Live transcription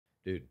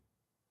Dude,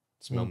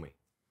 smell me.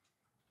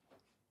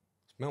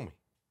 Smell me.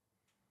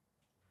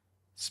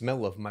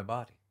 Smell of my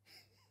body.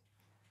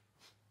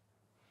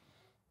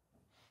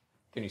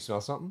 Can you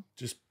smell something?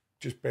 Just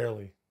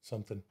barely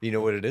something. You know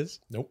what it is?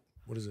 Nope.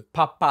 What is it?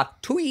 Papa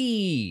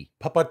Twee.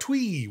 Papa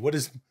Twee. What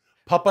is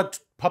Papa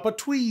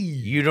Twee?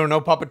 You don't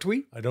know Papa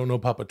Twee? I don't know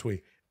Papa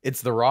Twee.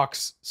 It's the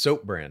Rock's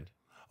soap brand.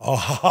 Oh,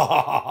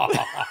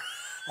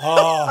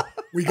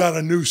 we got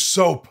a new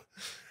soap.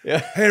 Yeah.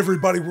 Hey,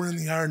 everybody, we're in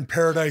the Iron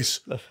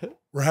Paradise.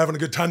 We're having a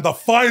good time. The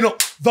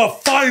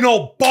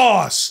final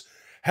boss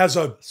has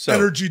a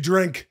energy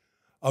drink,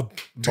 a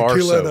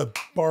tequila, and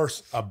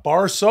a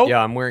bar soap.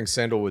 Yeah, I'm wearing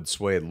sandalwood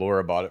suede.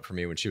 Laura bought it for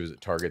me when she was at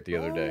Target the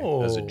other day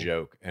as a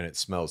joke, and it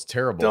smells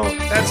terrible.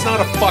 That's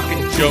not a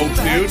fucking joke,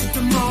 dude.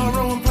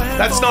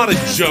 That's not a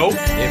joke.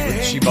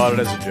 She bought it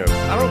as a joke.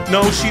 I don't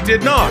know. She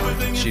did not.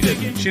 She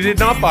didn't. She did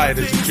not buy it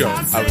as a joke.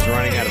 I was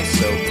running out of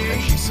soap,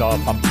 and she saw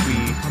Papa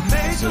Twee,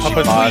 so she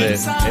bought it,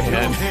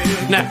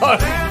 and now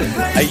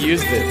I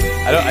used it.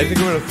 I think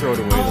I'm gonna throw it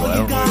away though. I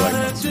don't really like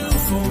that smell.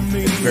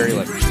 It's very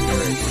like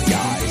generic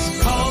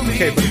guys.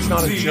 Okay, but it's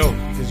not a joke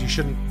because you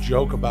shouldn't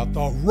joke about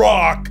The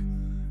Rock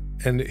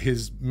and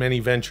his many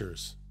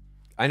ventures.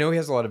 I know he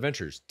has a lot of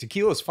ventures.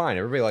 Tequila's fine.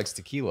 Everybody likes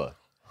tequila.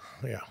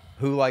 Yeah.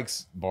 Who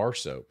likes bar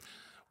soap?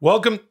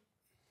 Welcome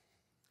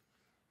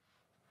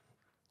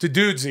to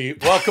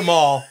Dudesy. Welcome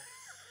all.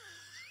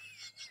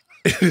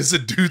 It is a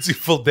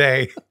Dudesy-ful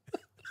day.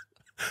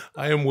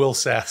 I am Will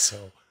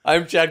Sasso.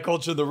 I'm Chad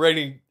Culture, the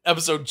reigning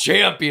episode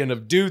champion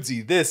of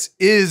Dudesy. This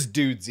is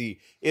Dudesy.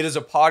 It is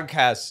a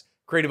podcast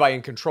created by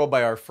and controlled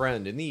by our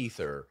friend in the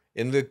ether,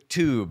 in the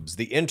tubes,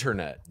 the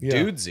internet. Yeah.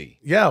 Dudesy.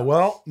 Yeah,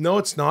 well, no,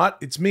 it's not.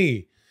 It's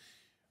me.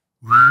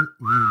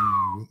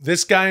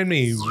 This guy and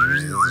me.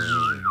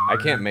 I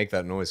can't make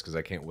that noise because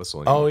I can't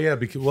whistle anymore. Oh, yeah.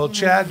 Because, well,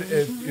 Chad,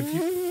 if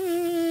you...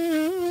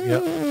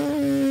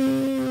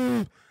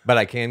 Yeah. But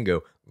I can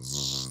go...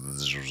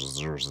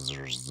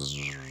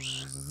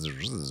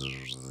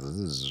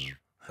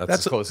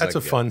 That's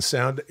a fun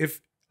sound.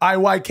 If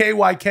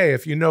IYKYK,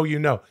 if you know, you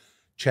know.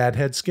 Chad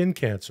had skin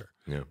cancer.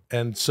 Yeah.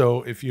 And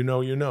so if you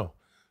know, you know.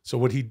 So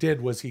what he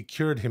did was he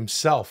cured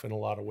himself in a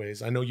lot of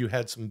ways. I know you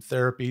had some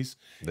therapies,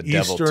 the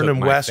devil Eastern took and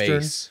my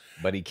Western. Face,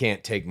 but he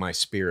can't take my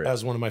spirit. That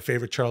was one of my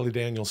favorite Charlie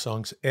Daniels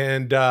songs.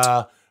 And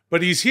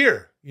but he's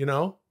here, you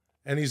know,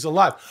 and he's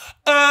alive.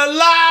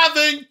 Alive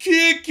and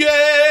kicking.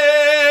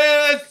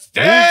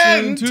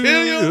 Stand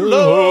till you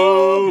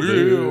love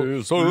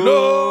you. So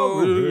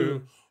love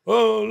you.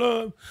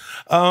 Oh,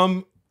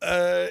 love.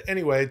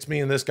 Anyway, it's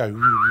me and this guy.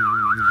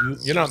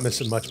 You're not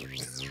missing much.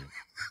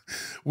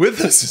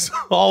 With us as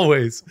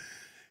always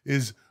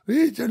is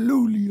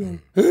Lulio.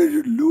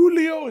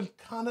 Lulio, il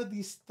cane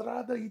di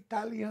strada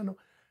italiano.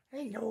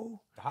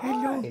 Hello.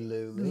 Hi,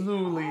 Luli.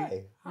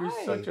 Luli. Hi. You're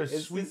such a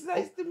sweet... It's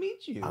nice to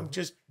meet you. I'm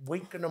just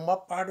waking him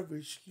up out of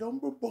his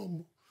slumber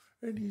bumble.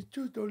 And he's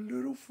just a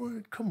little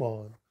friend. Come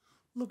on.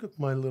 Look at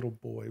my little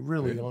boy.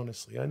 Really,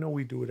 honestly. I know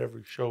we do it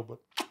every show, but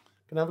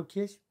can I have a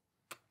kiss?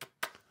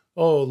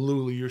 Oh,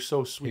 Luli, you're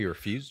so sweet. He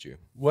refused you.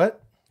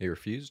 What? He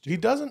refused you. He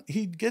doesn't.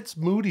 He gets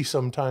moody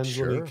sometimes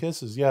when he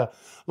kisses. Yeah.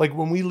 Like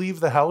when we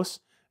leave the house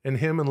and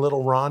him and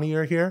little Ronnie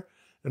are here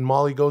and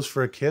Molly goes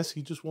for a kiss,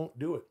 he just won't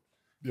do it.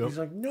 Yep. He's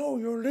like, no,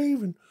 you're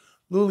leaving.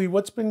 Luli,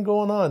 what's been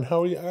going on?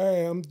 How are you?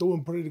 Hey, I'm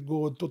doing pretty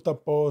good. Tutta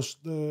post.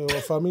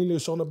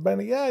 Familia sono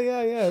bene. Yeah.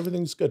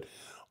 Everything's good.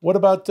 What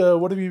about,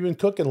 what have you been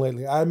cooking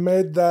lately? I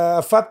made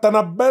fatta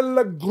una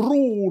bella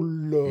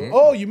gruel.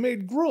 Oh, you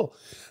made gruel.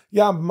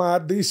 Yeah, ma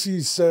this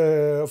is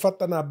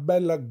fatta una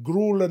bella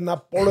gruel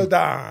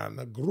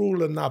napoletana.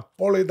 Gruel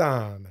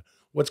napoletana.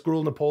 What's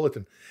gruel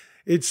Napolitan?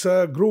 It's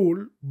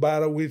gruel,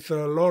 but with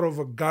a lot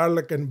of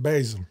garlic and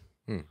basil.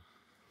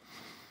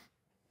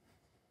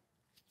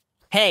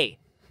 Hey,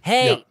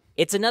 Yeah.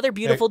 it's another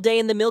beautiful day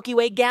in the Milky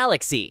Way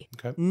galaxy.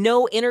 Okay.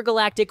 No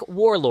intergalactic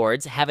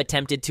warlords have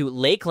attempted to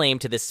lay claim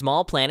to this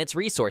small planet's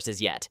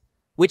resources yet,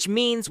 which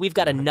means we've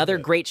got another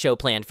great show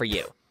planned for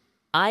you.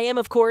 I am,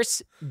 of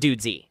course,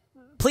 Dudesy.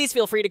 Please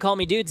feel free to call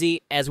me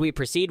Dudesy as we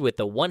proceed with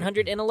the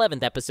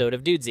 111th episode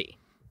of Dudesy.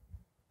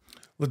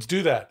 Let's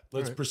do that.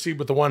 Let's proceed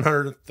with the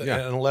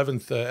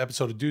 111th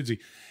episode of Dudesy.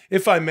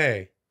 If I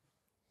may,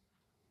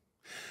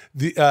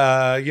 thank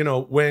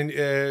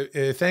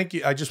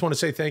you. I just want to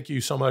say thank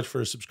you so much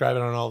for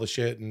subscribing on all the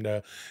shit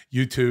and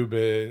YouTube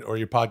or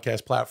your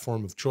podcast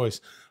platform of choice.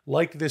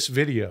 Like this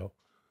video,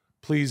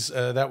 please.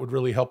 That would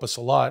really help us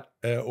a lot.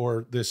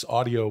 Or this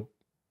audio,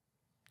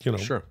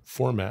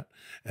 format,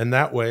 and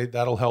that way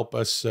that'll help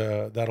us.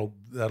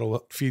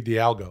 That'll feed the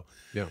algo.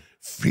 Yeah,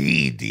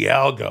 feed the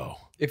algo.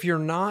 If you're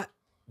not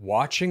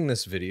watching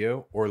this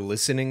video or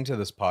listening to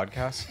this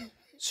podcast,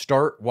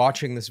 start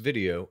watching this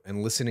video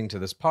and listening to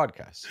this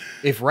podcast.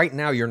 If right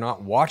now you're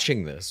not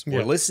watching this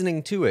or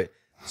listening to it,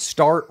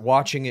 start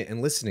watching it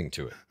and listening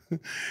to it.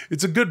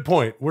 It's a good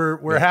point.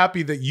 We're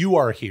happy that you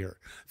are here.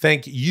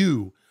 Thank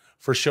you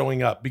for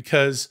showing up,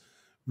 because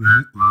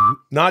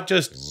not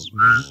just,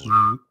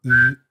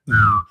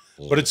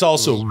 but it's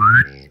also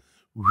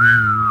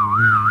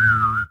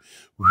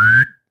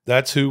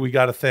That's who we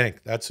got to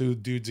thank. That's who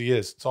Dudesy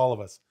is. It's all of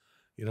us.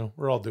 You know,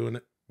 we're all doing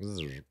it.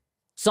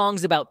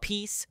 Songs about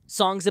peace,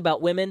 songs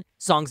about women,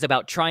 songs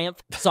about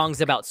triumph,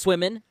 songs about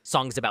swimming,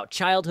 songs about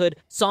childhood,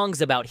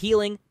 songs about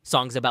healing,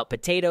 songs about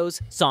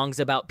potatoes, songs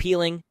about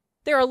peeling.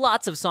 There are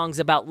lots of songs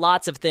about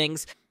lots of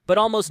things, but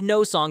almost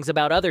no songs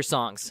about other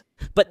songs.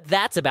 But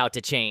that's about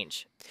to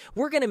change.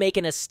 We're going to make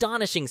an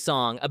astonishing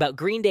song about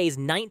Green Day's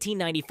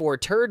 1994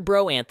 turd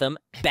bro anthem,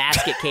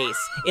 Basket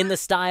Case, in the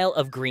style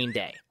of Green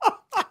Day.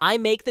 I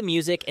make the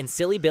music, and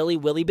Silly Billy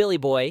Willy Billy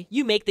Boy,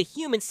 you make the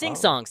human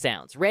sing-song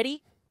sounds.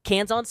 Ready?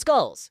 Cans on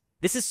skulls.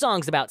 This is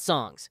songs about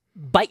songs.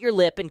 Bite your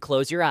lip and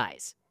close your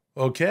eyes.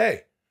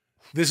 Okay.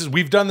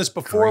 We've done this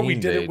before. Green we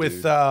did Day, it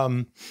with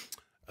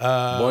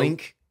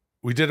Blink.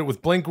 We did it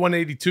with Blink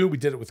 182. We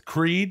did it with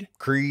Creed.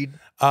 Creed.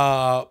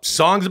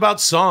 Songs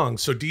about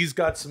songs. So D's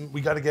got some.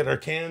 We got to get our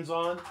cans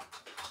on.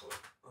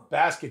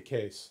 Basket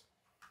Case.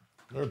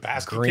 Remember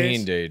Basket Case?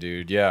 Green Day,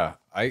 dude. Yeah.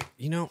 I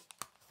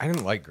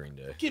didn't like Green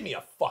Day. Give me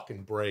a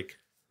fucking break.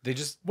 They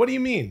just. What do you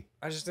mean?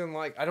 I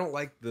don't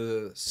like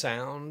the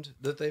sound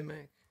that they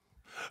make.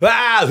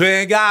 I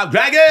think I'm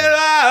cracking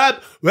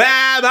up.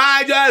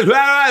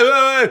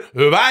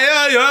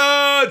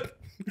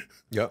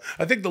 Yep.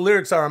 I think the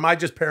lyrics are, am I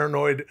just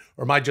paranoid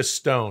or am I just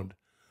stoned?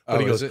 But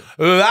he goes, is it?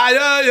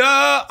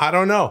 I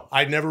don't know.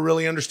 I never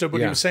really understood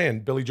what he was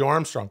saying. Billy Joe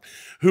Armstrong,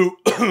 who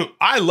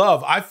I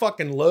love. I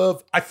fucking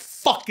love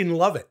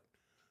it.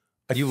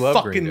 You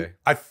love Green Day.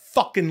 I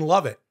fucking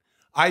love it.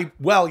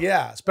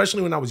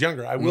 Especially when I was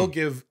younger. I will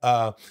give,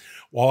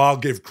 I'll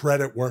give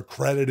credit where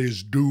credit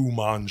is due,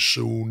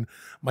 Monsoon.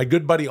 My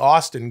good buddy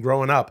Austin,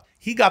 growing up,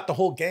 he got the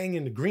whole gang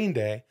into Green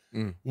Day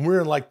when we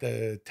were in like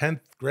the 10th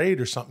grade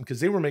or something, because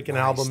they were making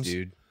albums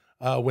dude.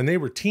 When they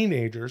were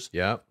teenagers.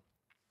 Yeah.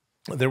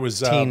 There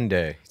was Teen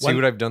Day. See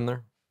what I've done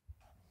there?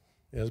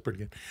 Yeah, that's pretty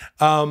good.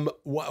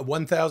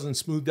 1,000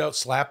 Smoothed Out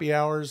Slappy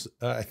Hours.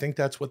 I think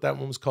that's what that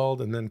one was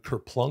called. And then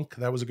Kerplunk,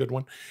 that was a good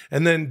one.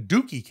 And then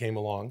Dookie came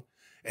along.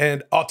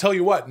 And I'll tell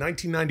you what,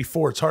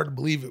 1994, it's hard to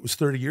believe it was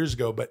 30 years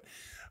ago, but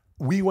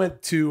we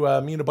went to,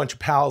 me and a bunch of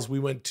pals, we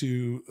went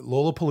to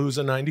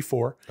Lollapalooza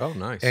 94. Oh,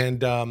 nice. And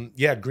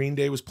Green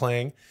Day was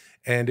playing,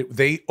 and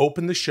they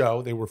opened the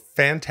show. They were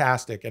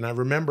fantastic. And I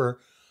remember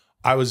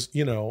I was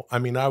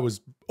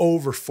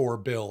over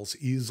 $4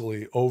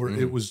 easily over.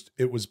 It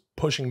was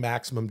pushing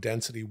maximum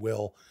density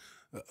will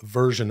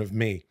version of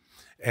me.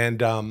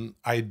 And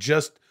I had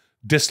just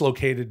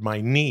dislocated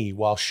my knee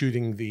while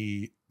shooting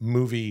the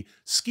movie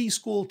Ski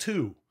School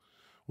 2,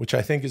 which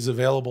I think is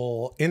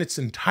available in its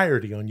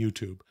entirety on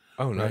YouTube.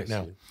 Oh, nice. Right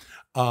now.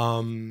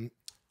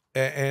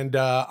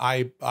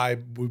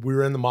 We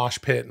were in the mosh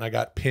pit, and I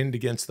got pinned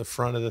against the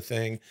front of the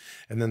thing,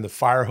 and then the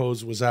fire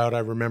hose was out, I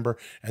remember.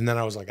 And then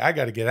I was like, I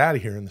got to get out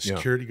of here. And the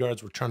security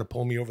guards were trying to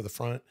pull me over the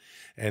front,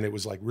 and it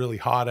was like really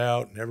hot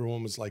out, and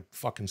everyone was like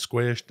fucking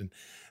squished, and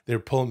they're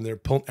pulling.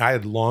 I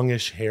had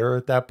longish hair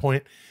at that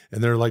point,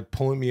 and they're like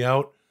pulling me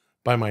out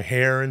by my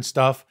hair and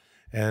stuff.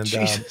 And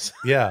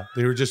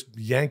they were just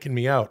yanking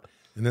me out.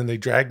 And then they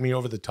dragged me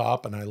over the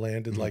top, and I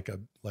landed like a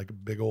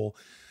big old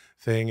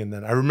thing. And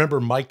then I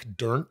remember Mike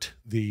Dirnt,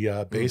 the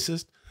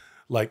bassist,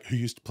 like who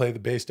used to play the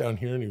bass down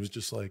here, and he was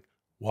just like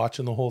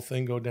watching the whole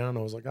thing go down. I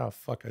was like, oh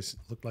fuck, I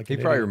looked like he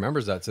probably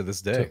remembers that to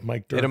this day.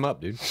 Mike Dirnt. Hit him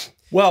up, dude.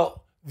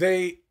 Well,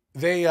 they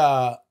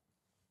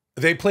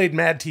played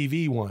Mad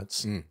TV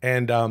once,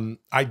 and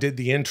I did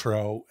the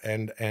intro,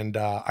 and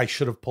I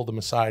should have pulled them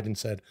aside and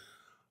said,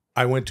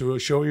 I went to a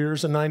show of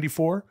yours in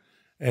 94.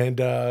 And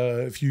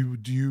do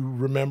you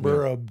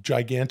remember a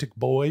gigantic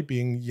boy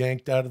being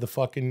yanked out of the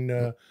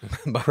fucking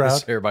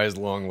crowd? By his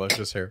long,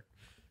 luscious hair.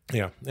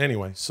 Yeah.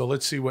 Anyway, so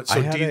let's see what. So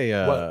I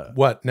had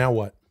what now?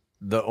 What?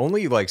 The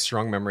only like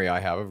strong memory I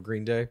have of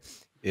Green Day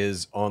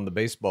is on the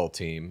baseball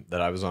team that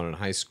I was on in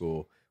high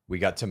school. We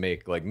got to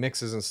make like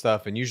mixes and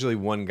stuff, and usually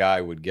one guy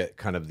would get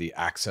kind of the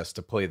access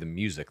to play the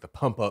music, the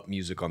pump up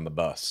music on the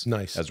bus.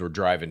 Nice. As we're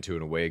driving to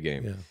an away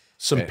game. Yeah.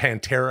 Some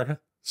Pantera.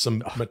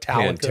 Some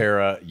Metallica.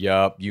 Pantera,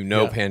 yup.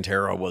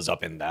 Pantera was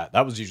up in that.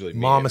 That was usually me.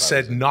 Mama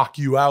Said Knock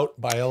You Out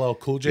by LL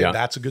Cool J. Yeah.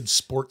 That's a good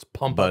sports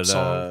pump-up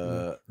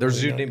song. There's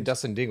a dude named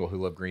Dustin Dingle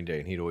who loved Green Day,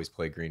 and he'd always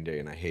play Green Day,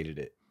 and I hated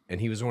it.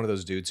 And he was one of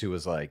those dudes who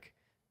was like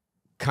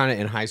kind of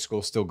in high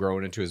school, still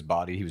growing into his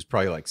body. He was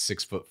probably like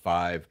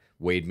 6'5",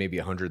 weighed maybe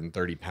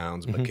 130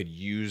 pounds, but could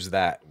use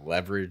that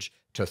leverage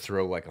to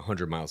throw like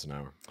 100 miles an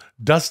hour.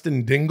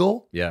 Dustin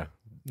Dingle? Yeah.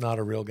 Not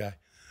a real guy.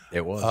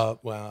 It was.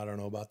 Well, I don't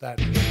know about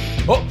that.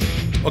 Oh,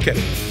 okay.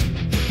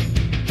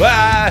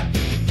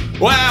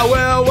 Well,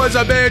 Will was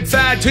a big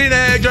fat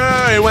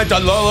teenager. He went to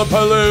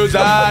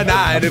Lollapalooza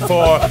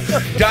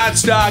 94. Got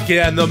stuck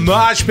in the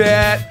mosh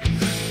pit.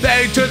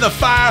 They turned the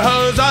fire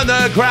hose on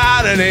the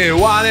crowd, and he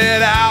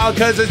wanted out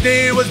because his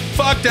knee was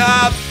fucked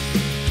up.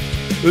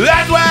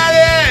 That's when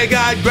he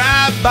got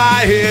grabbed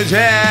by his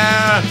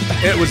hair.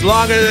 It was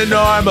longer than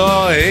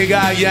normal. He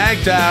got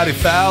yanked out. He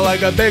fell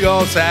like a big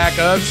old sack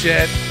of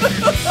shit.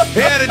 He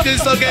had a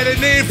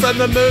dislocated knee from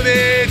the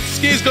movie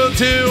Ski School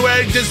 2,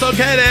 where he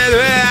dislocated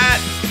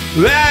it.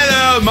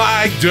 Little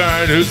Mike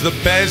Dern, who's the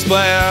bass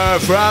player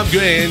from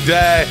Green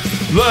Day,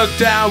 looked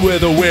down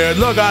with a weird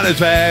look on his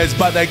face,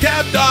 but they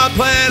kept on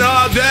playing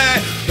all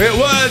day. It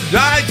was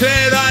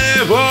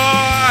 1994.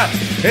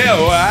 It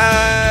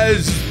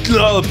was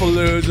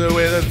Lollapalooza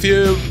with a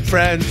few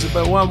friends,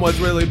 but one was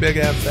really big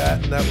and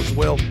fat, and that was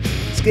Will.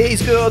 Ski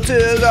School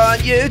 2's on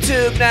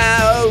YouTube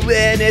now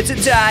in its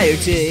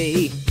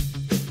entirety.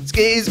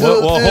 Ski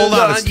School 2's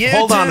on YouTube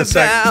hold on a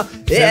second.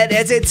 now in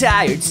its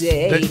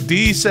entirety.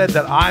 D said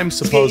that I'm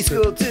supposed Ski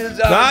School 2's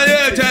on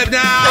YouTube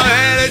now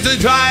in its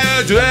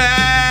entirety.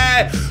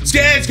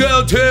 Ski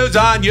School 2's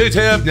on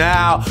YouTube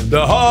now,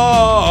 the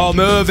whole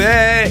movie.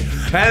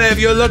 And if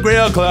you look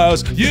real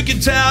close, you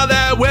can tell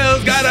that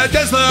Will's got a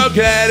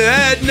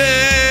dislocated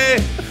knee.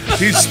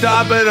 He's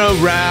stomping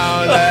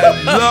around at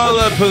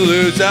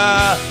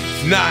Lollapalooza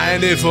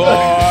 94.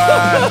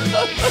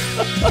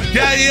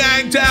 Get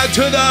yanked out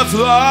to the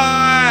floor.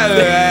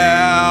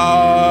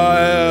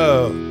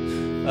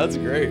 That's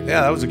great.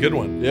 Yeah, that was a good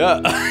one.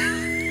 Yeah.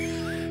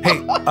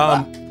 Hey,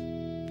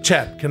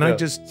 Chad, can I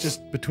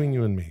just between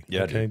you and me?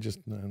 Yeah. Okay, just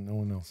no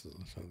one else is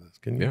listening to this.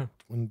 Can you? Yeah.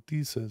 When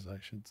D says I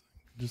should sing,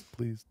 just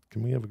please,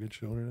 can we have a good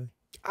show today?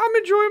 I'm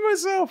enjoying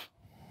myself.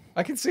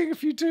 I can sing a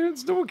few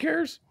tunes. No one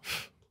cares.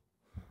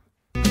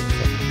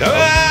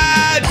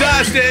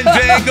 Dustin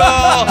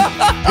Dingle.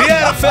 He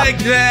had a fake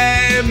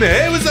name.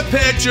 It was a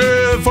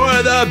pitcher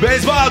for the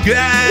baseball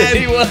game.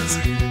 He was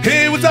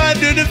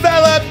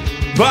underdeveloped,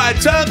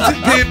 but some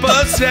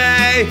people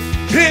say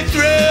he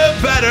threw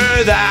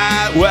better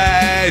that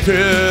way.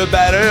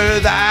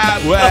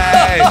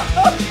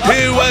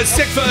 He was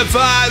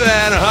 6'5"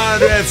 and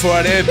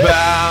 140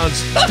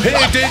 pounds. He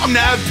didn't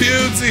have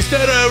pubes. He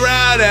stood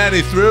around and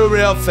he threw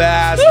real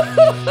fast.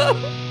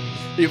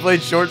 He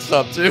played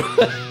shortstop too.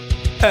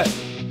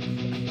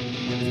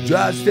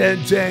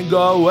 Dustin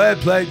Dingle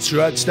played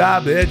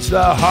shortstop. It's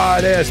the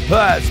hardest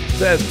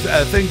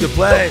thing to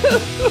play.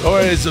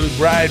 Or is it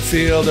right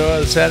field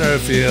or the center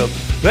field?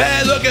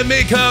 Hey, look at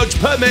me, coach,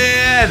 put me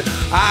in.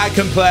 I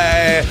can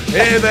play,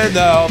 even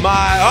though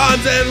my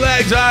arms and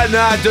legs are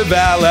not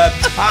developed.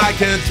 I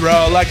can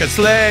throw like a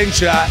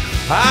slingshot.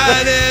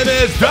 My name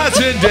is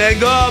Dustin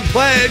Dingle. I'm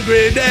playing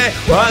Green Day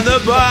on the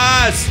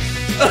bus.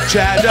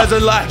 Chad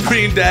doesn't like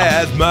Green Day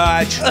as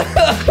much.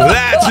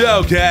 That's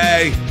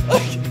okay.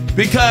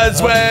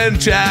 Because when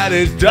Chad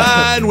is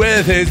done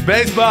with his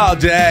baseball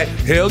day,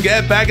 he'll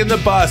get back in the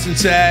bus and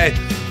say,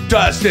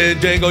 Dustin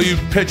Dingle, you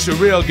pitched a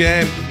real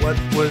game. What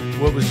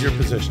was your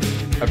position?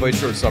 I played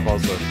shortstop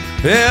also.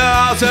 He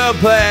also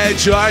played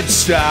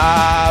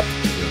shortstop.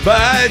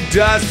 But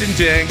Dustin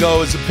Dingle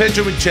was a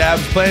pitcher when Chad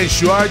was playing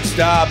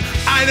shortstop.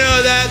 I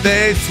know that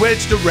they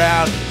switched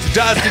around. So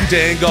Dustin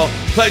Dingle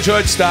played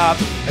shortstop.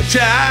 And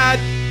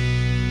Chad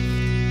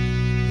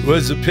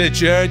was a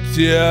pitcher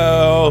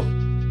too.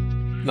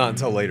 Not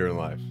until later in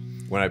life.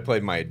 When I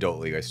played my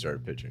adult league, I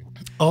started pitching.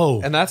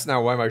 Oh. And that's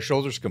now why my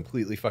shoulders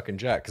completely fucking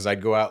jacked. Because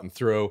I'd go out and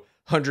throw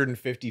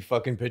 150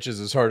 fucking pitches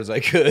as hard as I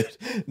could.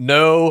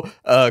 No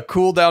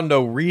cool down,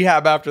 no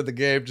rehab after the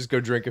game. Just go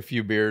drink a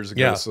few beers and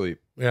go to sleep.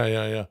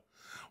 Yeah.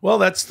 Well,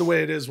 that's the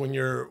way it is when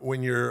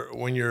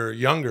you're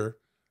younger.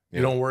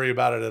 You don't worry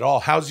about it at all.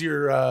 How's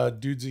your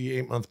Dudesy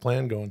 8-month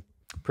plan going?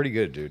 Pretty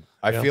good, dude.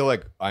 I feel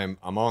like I'm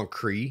on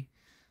Cree,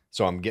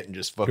 so I'm getting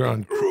just fucking. You're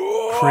on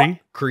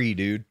Cree? Cree,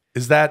 dude.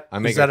 Is that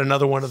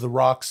another one of the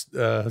Rock's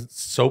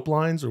soap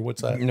lines, or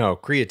what's that? No,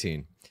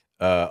 creatine.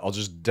 I'll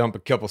just dump a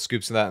couple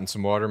scoops of that in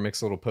some water,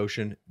 mix a little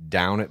potion,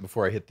 down it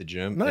before I hit the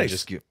gym, and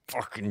just get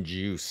fucking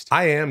juiced.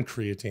 I am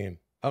creatine.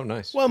 Oh,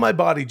 nice. Well, my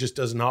body just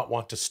does not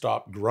want to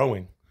stop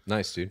growing.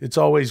 Nice, dude. It's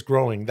always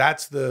growing.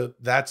 That's the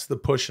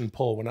push and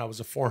pull. When I was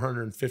a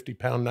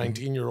 450-pound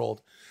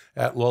 19-year-old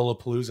at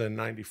Lollapalooza in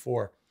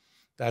 '94.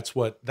 That's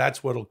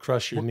what'll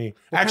crush your knee.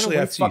 Actually,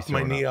 I fucked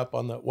my knee up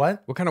on the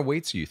what? What kind of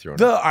weights are you throwing?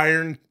 The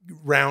iron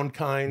round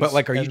kinds. But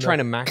like, are you trying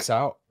to max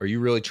out? Are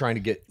you really trying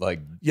to get like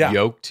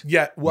yoked?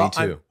 Yeah. Well,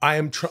 me too. I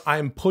am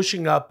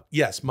pushing up.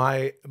 Yes,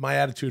 my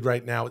attitude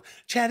right now,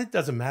 Chad. It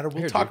doesn't matter.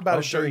 We'll talk about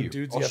it during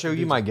dudes. I'll show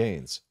you my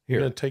gains. Here,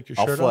 you're gonna take your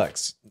shirt I'll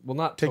flex. Off? Well,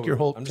 not take your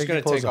whole. I'm just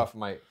gonna take off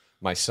my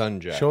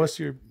sun jacket. Show us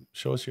your.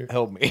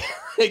 Help me.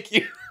 Thank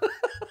you.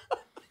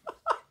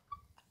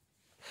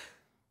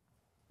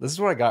 This is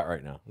what I got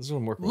right now. This is what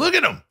I'm working with.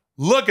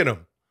 Look at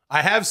him.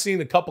 I have seen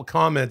a couple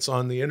comments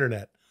on the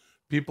internet.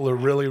 People are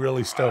really,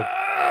 really stoked.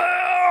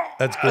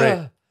 That's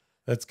great.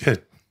 That's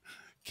good.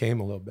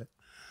 Came a little bit.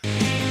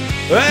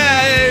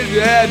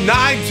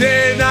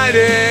 1990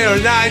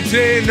 or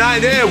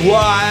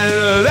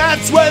 1991.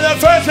 That's when the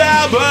first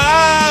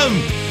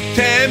album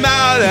came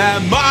out,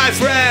 and my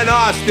friend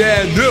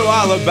Austin knew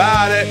all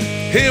about it.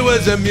 He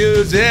was a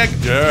music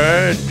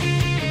nerd.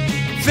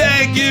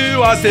 Thank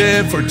you,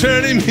 Austin, for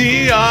turning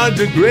me on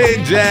to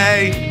Green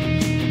Day.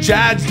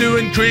 Chad's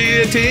doing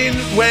creatine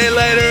way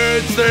later.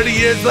 It's 30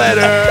 years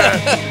later.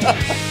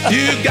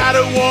 You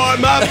gotta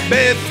warm up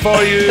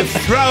before you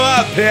throw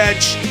a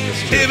pitch.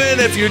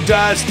 Even if you're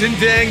Dustin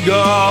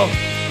Dingle,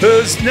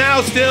 who's now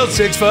still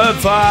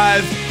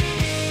 6'5".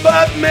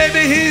 But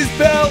maybe he's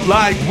built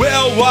like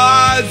Will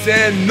was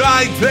in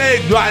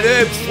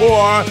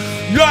 1994.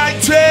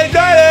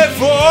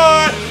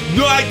 1994.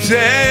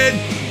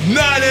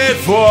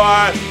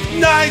 1994.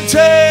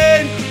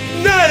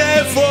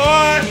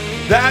 1994.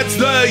 That's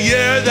the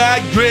year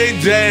that Green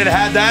Day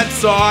had that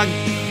song.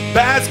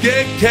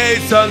 Basket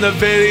case on the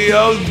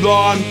video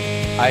long.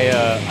 I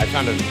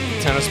found a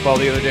tennis ball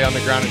the other day on the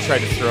ground and tried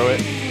to throw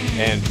it,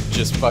 and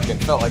just fucking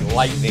felt like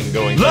lightning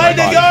going through my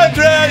body. Lightning going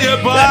through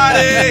your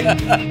body.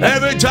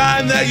 Every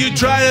time that you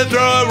try to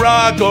throw a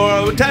rock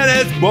or a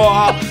tennis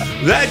ball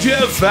that you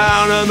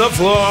found on the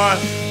floor.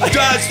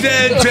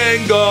 Dustin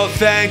Jingle,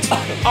 thanks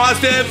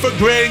Austin for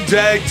Green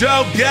Day.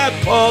 Don't get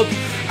pulled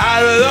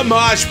out of the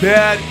mosh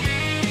pit.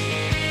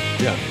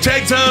 Yeah.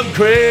 Take some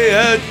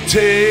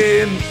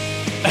creatine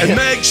and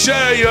make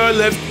sure your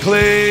lift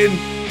clean.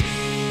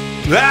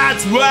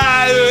 That's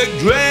why the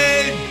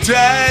Green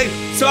Day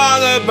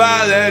song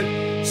about it.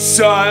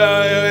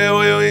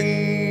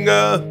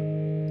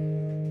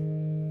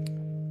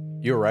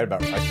 You were right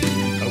about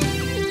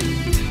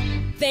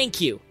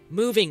Thank you.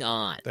 Moving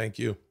on. Thank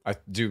you. I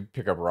do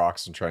pick up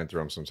rocks and try and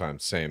throw them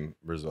sometimes. Same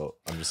result.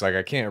 I'm just like,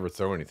 I can't ever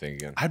throw anything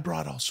again. I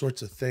brought all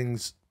sorts of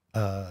things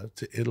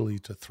to Italy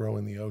to throw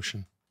in the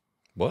ocean.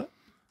 What?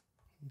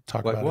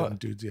 Talk Like about what?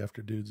 it in Dudesy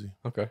after Dudesy.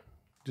 Okay.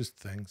 Just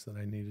things that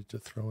I needed to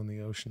throw in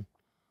the ocean.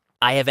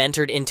 I have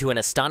entered into an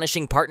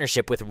astonishing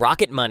partnership with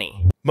Rocket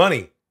Money.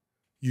 Money.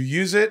 You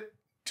use it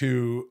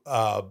to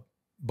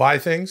buy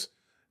things,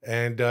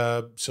 and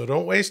so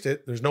don't waste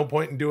it. There's no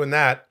point in doing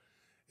that.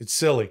 It's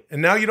silly.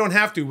 And now you don't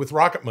have to with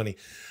Rocket Money,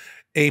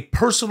 a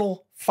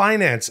personal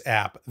finance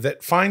app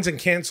that finds and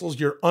cancels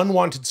your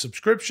unwanted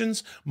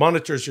subscriptions,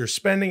 monitors your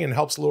spending, and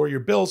helps lower your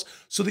bills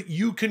so that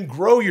you can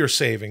grow your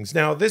savings.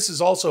 Now, this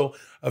is also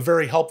a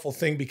very helpful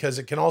thing because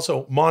it can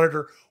also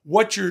monitor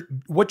what you're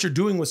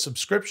doing with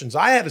subscriptions.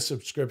 I had a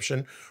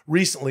subscription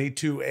recently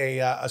to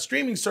a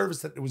streaming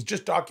service that it was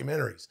just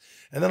documentaries.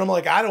 And then I'm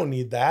like, I don't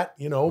need that.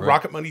 You know, Right.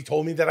 Rocket Money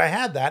told me that I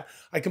had that.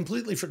 I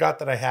completely forgot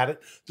that I had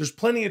it. There's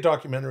plenty of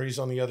documentaries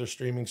on the other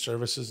streaming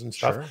services and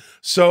stuff. Sure.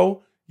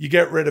 So you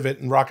get rid of it,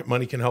 and Rocket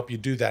Money can help you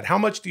do that. How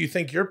much do you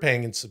think you're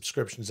paying in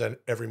subscriptions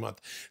every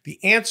month?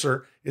 The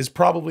answer is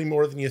probably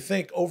more than you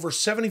think. Over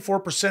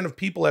 74% of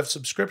people have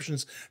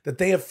subscriptions that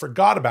they have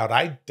forgot about.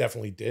 I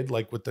definitely did,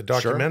 like with the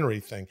documentary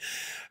thing.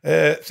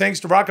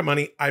 Thanks to Rocket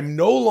Money, I'm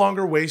no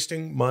longer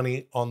wasting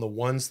money on the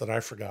ones that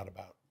I forgot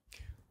about.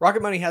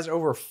 Rocket Money has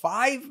over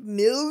 5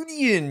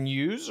 million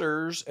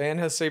users and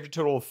has saved a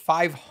total of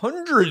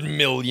 $500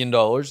 million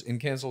in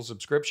canceled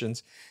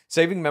subscriptions,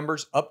 saving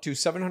members up to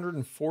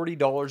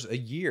 $740 a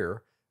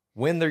year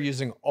when they're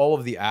using all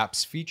of the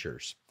app's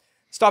features.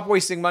 Stop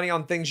wasting money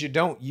on things you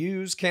don't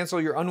use.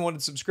 Cancel your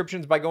unwanted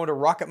subscriptions by going to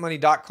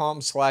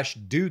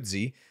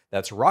rocketmoney.com/dudesy.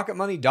 That's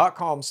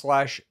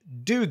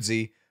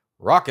rocketmoney.com/dudesy.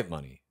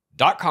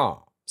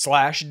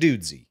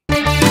 rocketmoney.com/dudesy.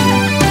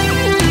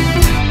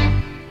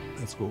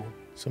 That's cool.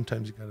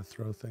 Sometimes you got to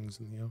throw things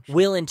in the ocean.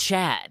 Will and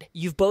Chad,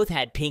 you've both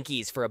had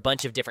Pinkies for a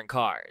bunch of different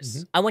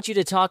cars. I want you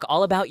to talk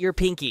all about your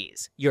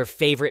Pinkies, your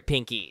favorite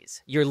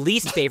Pinkies, your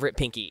least favorite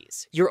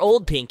Pinkies, your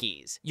old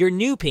Pinkies, your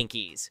new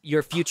Pinkies,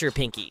 your future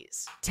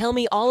Pinkies. Tell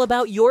me all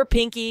about your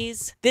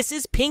Pinkies. This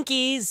is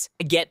Pinkies.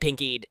 Get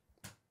Pinkied.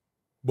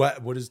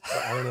 What is,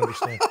 I don't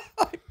understand.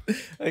 I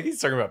think he's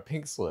talking about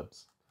pink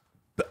slips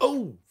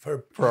Oh,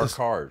 for our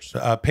cars.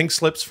 Pink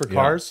slips for Yeah.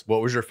 cars.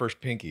 What was your first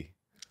pinky?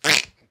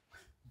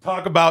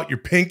 Talk about your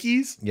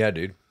pinkies. Yeah,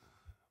 dude.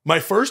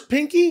 My first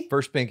pinky?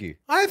 First pinky.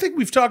 I think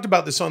we've talked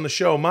about this on the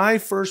show. My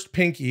first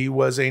pinky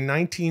was a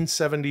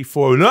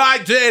 1974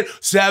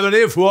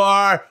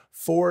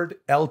 Ford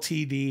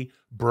LTD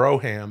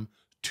Brougham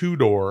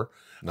 2-door.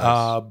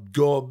 Nice.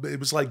 Gold. It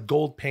was like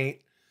gold paint,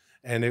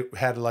 and it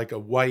had like a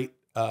white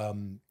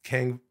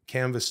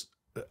canvas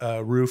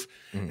roof.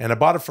 And I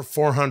bought it for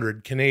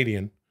 $400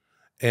 Canadian.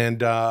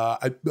 And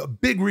a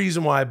big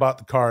reason why I bought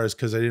the car is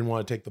because I didn't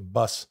want to take the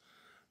bus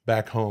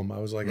back home. I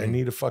was like, I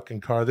need a fucking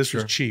car. This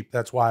was cheap.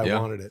 That's why I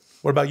wanted it.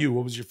 What about you?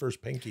 What was your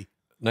first pinky?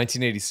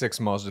 1986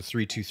 Mazda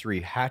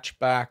 323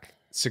 hatchback,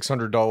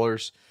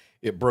 $600.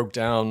 It broke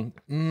down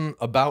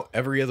about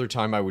every other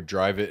time I would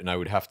drive it, and I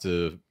would have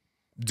to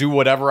do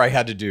whatever I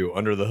had to do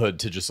under the hood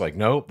to just like,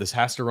 nope, this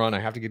has to run. I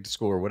have to get to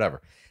school or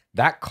whatever.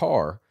 That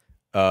car,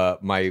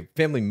 my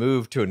family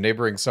moved to a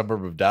neighboring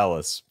suburb of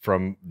Dallas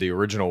from the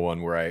original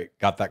one where I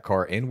got that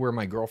car and where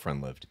my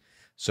girlfriend lived.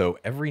 So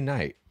every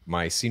night,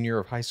 my senior year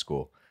of high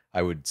school,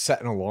 I would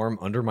set an alarm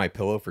under my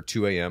pillow for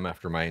 2 a.m.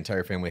 after my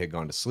entire family had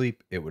gone to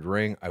sleep. It would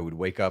ring. I would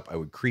wake up. I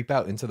would creep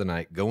out into the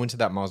night, go into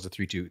that Mazda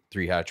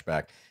 323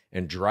 hatchback,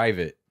 and drive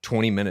it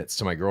 20 minutes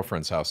to my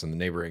girlfriend's house in the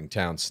neighboring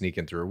town, sneak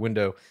in through her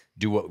window,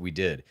 do what we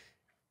did.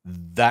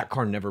 That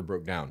car never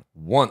broke down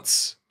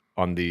once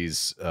on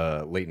these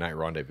late night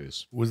rendezvous.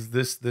 Was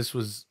this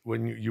was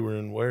when you were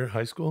in where?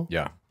 High school?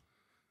 Yeah.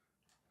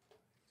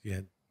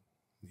 You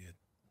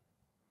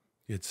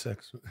had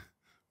sex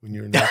when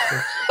you were in high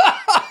school?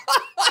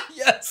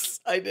 Yes,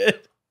 I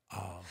did.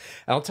 Oh.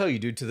 I'll tell you,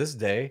 dude, to this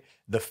day,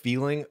 the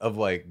feeling of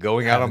like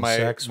going out on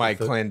my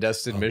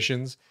clandestine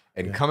missions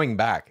and coming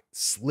back,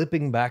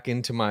 slipping back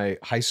into my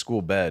high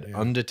school bed,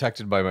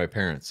 undetected by my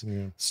parents,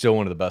 still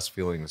one of the best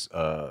feelings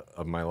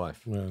of my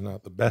life. Well,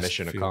 not the best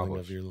mission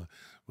accomplished. Of your life.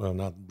 Well,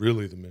 not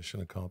really the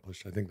mission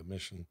accomplished. I think the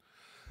mission,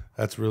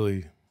 that's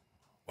really,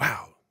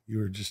 wow. You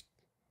were just.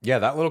 Yeah,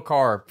 that little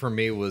car for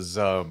me was,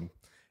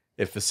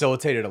 it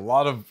facilitated a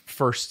lot of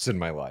firsts in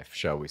my life,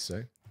 shall we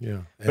say.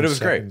 Yeah. But it was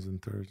great.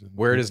 And thirds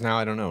Where it is now,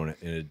 I don't know,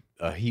 in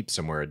a heap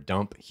somewhere, a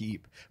dump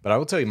heap. But I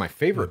will tell you, my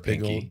favorite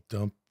big Pinky old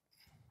dump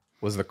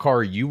was the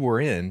car you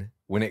were in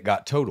when it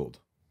got totaled.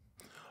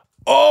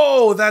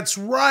 Oh, that's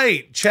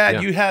right.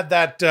 Chad, you had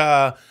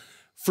that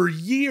for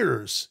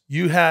years.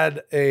 You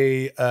had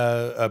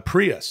a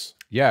Prius.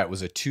 Yeah, it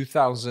was a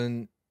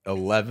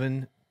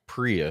 2011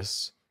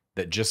 Prius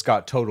that just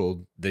got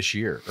totaled this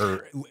year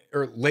or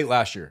late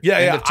last year.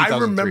 Yeah. I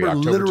remember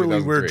October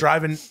literally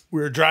 2003.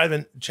 we were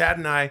driving, Chad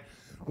and I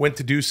went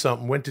to do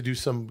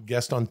some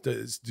guest on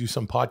do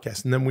some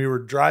podcast. And then we were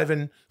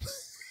driving,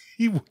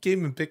 he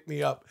came and picked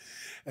me up.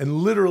 And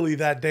literally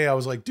that day I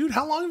was like, dude,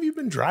 how long have you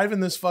been driving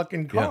this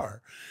fucking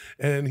car? Yeah.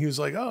 And he was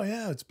like, oh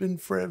yeah, it's been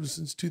forever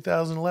since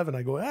 2011.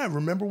 I go, I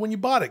remember when you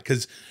bought it.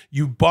 Cause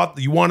you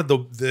wanted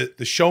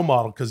the show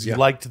model. Cause you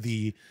liked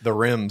the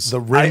rims. I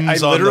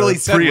literally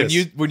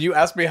said when you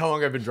asked me how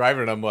long I've been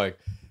driving it, I'm like,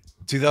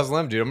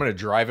 2011, dude, I'm going to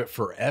drive it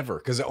forever.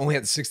 Cause it only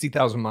had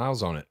 60,000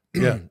 miles on it.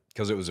 Yeah.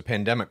 Cause it was a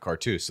pandemic car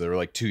too. So there were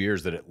like 2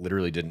 years that it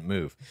literally didn't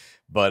move.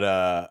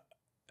 But,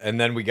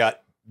 and then we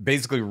got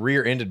basically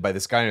rear-ended by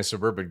this guy in a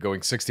Suburban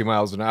going 60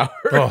 miles an hour.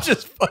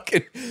 Just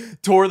fucking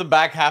tore the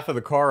back half of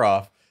the car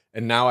off.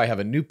 And now I have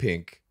a new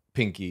Pinky,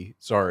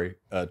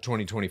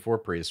 2024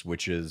 Prius,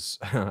 which is,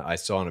 I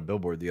saw on a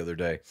billboard the other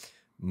day,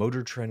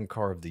 Motor Trend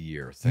Car of the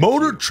Year.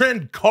 Motor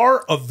Trend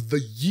Car of the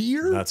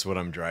Year? That's what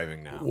I'm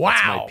driving now. Wow.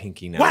 That's my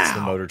Pinky now. It's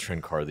the Motor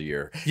Trend Car of the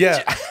Year.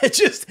 Yeah.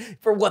 Just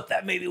for what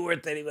that may be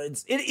worth anyway.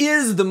 It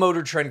is the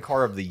Motor Trend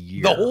Car of the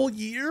Year. The whole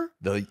year?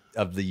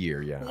 Of the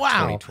year, yeah.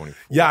 Wow. 2024.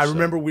 Yeah, I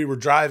remember we were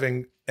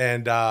driving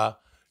and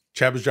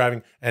Chad was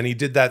driving and he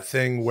did that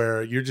thing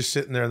where you're just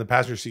sitting there in the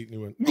passenger seat and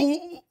he went,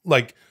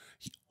 like,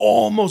 he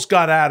almost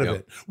got out of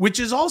it, which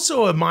is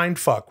also a mind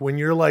fuck when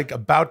you're like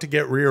about to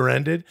get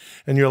rear-ended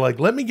and you're like,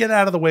 let me get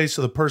out of the way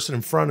so the person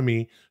in front of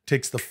me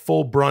takes the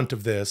full brunt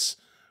of this,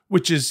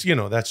 which is,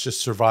 that's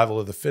just survival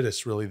of the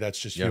fittest, really. That's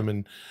just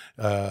human,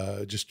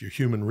 just your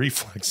human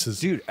reflexes.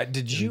 Dude,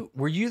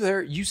 were you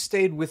there? You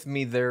stayed with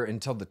me there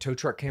until the tow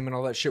truck came and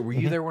all that shit. Were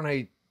you there when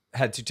I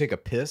had to take a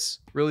piss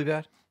really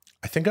bad?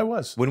 I think I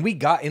was. When we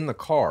got in the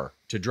car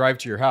to drive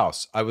to your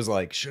house, I was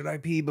like, should I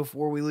pee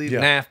before we leave?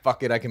 Yeah. Nah,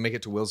 fuck it. I can make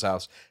it to Will's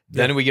house.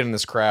 Then we get in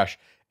this crash,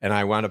 and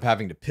I wound up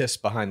having to piss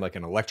behind like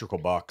an electrical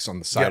box on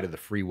the side of the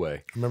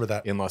freeway. Remember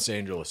that. In Los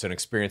Angeles, an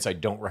experience I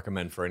don't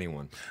recommend for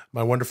anyone.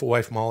 My wonderful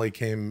wife, Molly,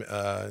 came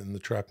in the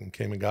truck and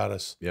came and got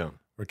us. Yeah.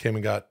 Or came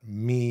and got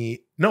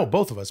me. No,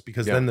 both of us,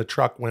 because then the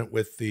truck went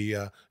with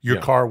the,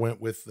 your car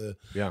went with the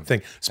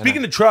thing.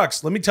 Speaking of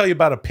trucks, let me tell you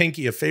about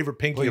a favorite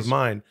Pinky of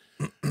mine.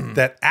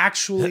 That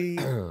actually,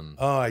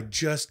 I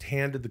just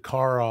handed the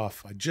car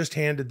off. I just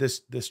handed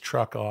this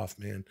truck off,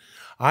 man.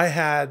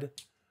 I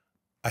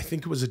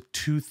think it was a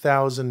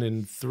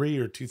 2003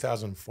 or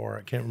 2004.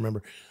 I can't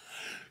remember.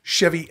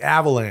 Chevy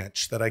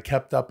Avalanche that I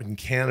kept up in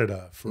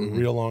Canada for a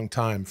real long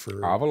time.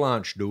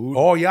 Avalanche, dude.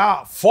 Oh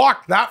yeah,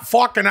 fuck that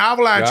fucking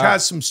Avalanche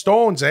has some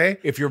stones, eh?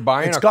 If you're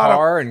buying a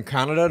car in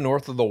Canada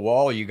north of the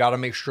wall, you got to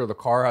make sure the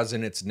car has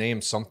in its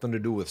name something to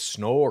do with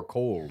snow or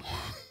cold.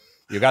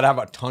 You got to have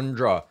a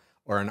Tundra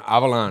or an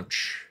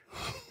Avalanche.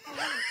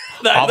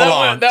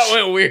 That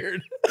went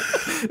weird.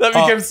 That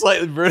became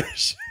slightly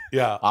British.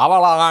 Yeah.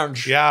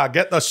 Avalanche. Yeah,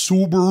 get the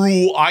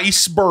Subaru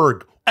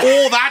Iceberg.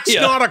 Oh, that's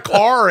not a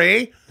car,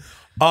 eh?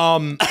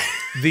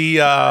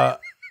 I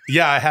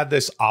had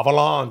this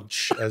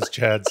Avalanche, as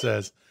Chad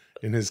says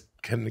in his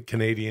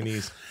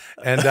Canadianese.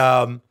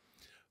 And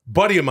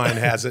buddy of mine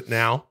has it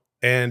now.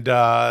 And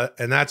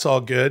that's all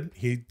good.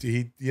 He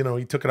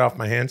took it off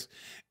my hands.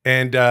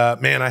 And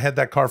man, I had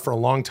that car for a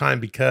long time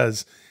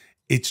because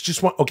it's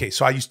just one. Okay,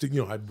 so I used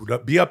to,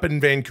 I'd be up in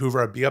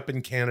Vancouver, I'd be up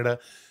in Canada,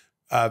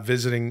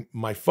 visiting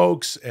my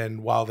folks,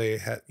 and while they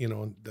had,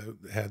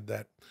 had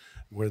that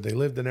where they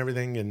lived and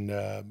everything, and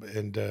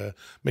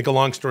make a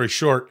long story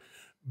short,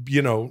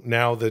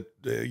 now that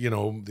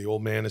the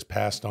old man has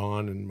passed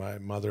on, and my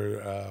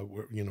mother,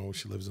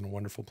 she lives in a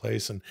wonderful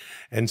place,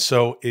 and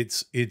so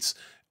it's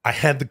I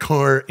had the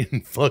car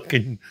in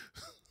fucking,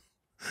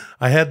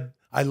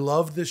 I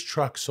love this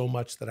truck so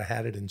much that I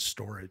had it in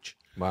storage.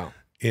 Wow.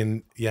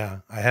 I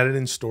had it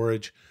in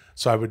storage.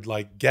 So I would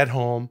like get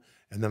home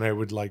and then I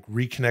would like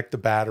reconnect the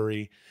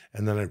battery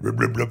and then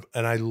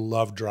and I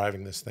love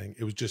driving this thing.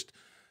 It was just,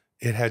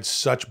 it had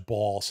such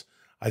balls.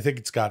 I think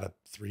it's got a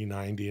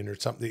 390 in or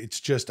something. It's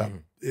just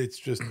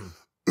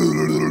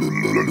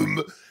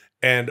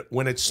and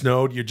when it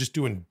snowed, you're just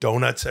doing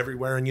donuts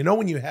everywhere. And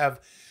when you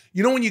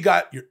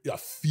got a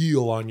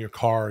feel on your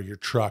car, your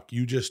truck,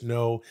 it's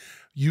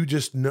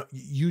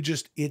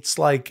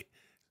like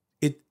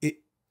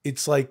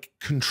it's like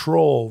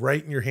control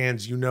right in your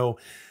hands. You know,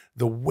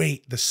 the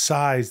weight, the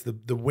size,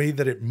 the way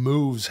that it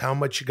moves, how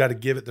much you got to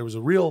give it. There was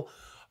a real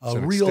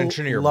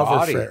extension of your love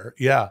body. affair.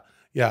 Yeah.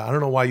 Yeah. I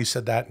don't know why you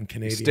said that in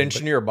Canadian.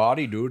 Extension of your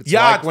body, dude. It's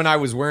Yeah. like when I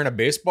was wearing a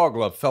baseball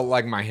glove, felt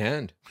like my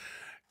hand.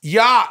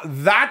 Yeah,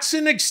 that's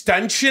an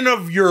extension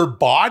of your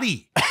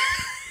body.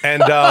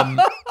 And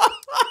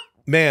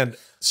man,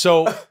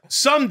 so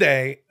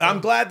someday, I'm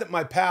glad that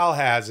my pal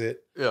has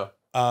it. Yeah.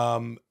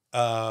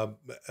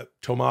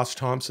 Tomas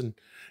Thompson.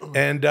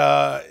 And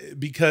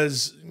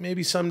because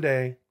maybe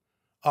someday,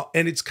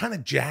 and it's kind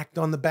of jacked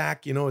on the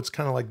back, you know, it's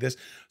kind of like this.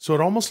 So it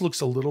almost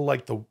looks a little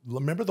like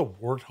remember the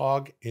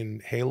warthog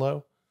in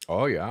Halo?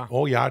 Oh, yeah.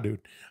 Oh, yeah,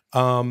 dude.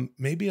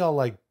 Maybe I'll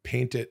like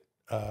paint it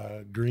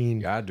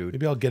green. Yeah, dude.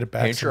 Maybe I'll get it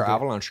back. Paint your someday.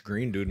 avalanche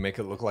green, dude. Make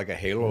it look like a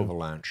Halo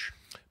avalanche.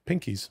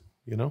 Pinkies,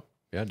 you know?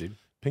 Yeah, dude.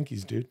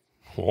 Pinkies, dude.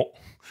 Oh,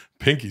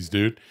 Pinkies,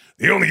 dude.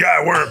 The only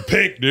guy wearing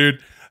pink,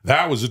 dude.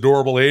 That was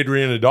adorable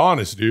Adrian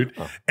Adonis, dude.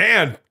 Oh.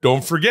 And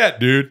don't forget,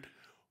 dude,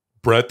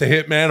 Bret the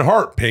Hitman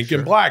Hart, pink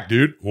and black,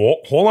 dude. Well,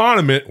 hold on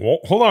a minute. Well,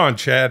 hold on,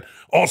 Chad.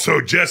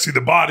 Also, Jesse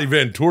the Body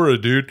Ventura,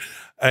 dude.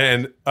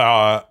 And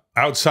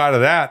outside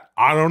of that,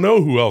 I don't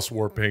know who else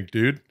wore pink,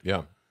 dude.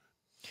 Yeah.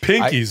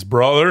 Pinkies,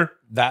 brother.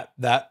 That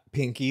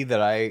Pinky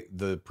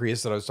the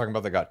Prius that I was talking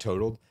about that got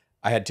totaled,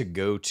 I had to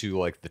go to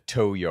like the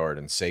tow yard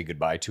and say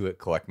goodbye to it,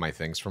 collect my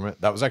things from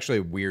it. That was actually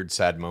a weird,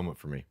 sad moment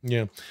for me.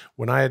 Yeah.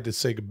 When I had to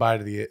say goodbye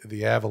to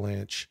the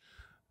Avalanche,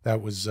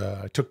 that was,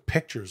 I took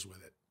pictures with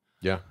it.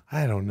 Yeah.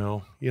 I don't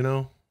know. You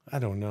know, I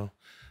don't know.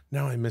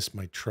 Now I miss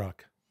my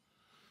truck.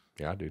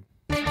 Yeah, dude.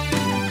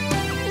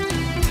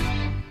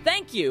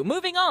 Thank you.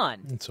 Moving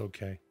on. It's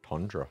okay.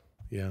 Tundra.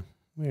 Yeah.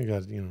 We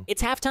got, you know.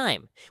 It's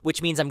halftime,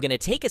 which means I'm going to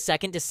take a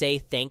second to say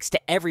thanks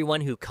to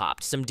everyone who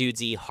copped some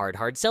Dudesy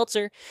hard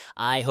seltzer.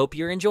 I hope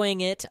you're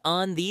enjoying it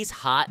on these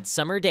hot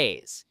summer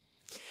days.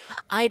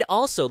 I'd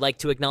also like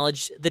to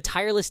acknowledge the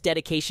tireless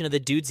dedication of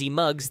the Dudesy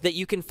mugs that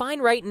you can find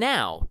right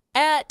now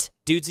at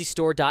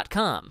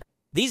dudesystore.com.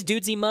 These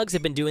Dudesy mugs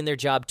have been doing their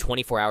job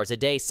 24 hours a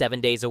day, 7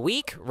 days a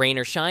week, rain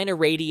or shine,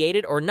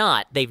 irradiated or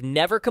not. They've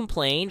never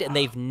complained and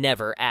they've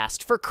never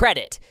asked for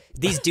credit.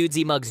 These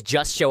Dudesy mugs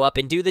just show up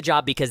and do the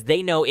job because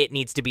they know it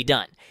needs to be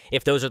done.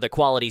 If those are the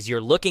qualities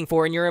you're looking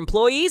for in your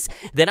employees,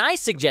 then I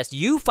suggest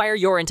you fire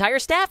your entire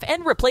staff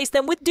and replace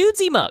them with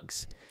Dudesy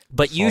mugs.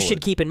 But you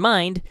should keep in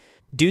mind,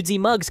 Dudesy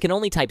mugs can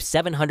only type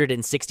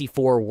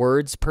 764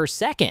 words per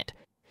second.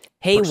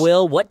 Hey,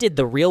 Will, what did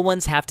the real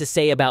ones have to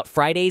say about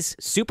Friday's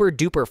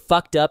super-duper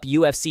fucked-up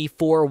UFC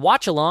 4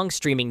 watch-along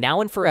streaming now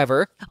and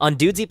forever on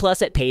Dudesy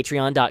Plus at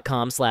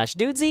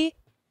patreon.com/Dudesy?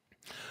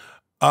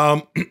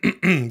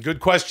 Good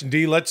question,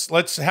 D.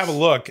 Let's have a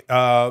look.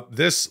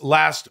 This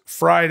last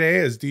Friday,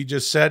 as D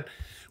just said,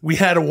 we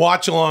had a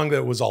watch-along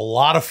that was a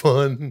lot of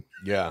fun.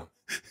 Yeah.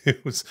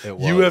 It was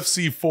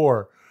UFC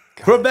 4.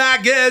 God. From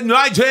back in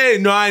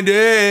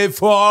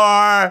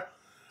 1994.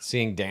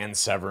 Seeing Dan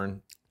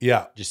Severn.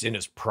 Yeah. Just in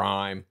his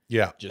prime.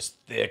 Yeah. Just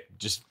thick,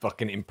 just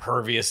fucking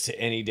impervious to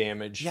any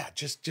damage. Yeah,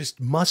 just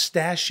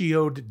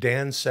mustachioed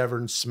Dan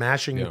Severn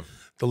smashing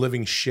the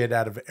living shit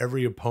out of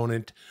every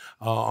opponent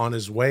on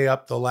his way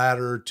up the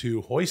ladder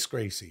to Hoist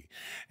Gracie.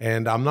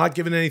 And I'm not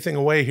giving anything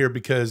away here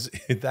because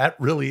that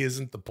really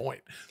isn't the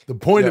point. The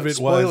point of it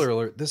spoiler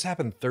alert, this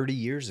happened 30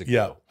 years ago.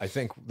 Yeah. I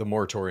think the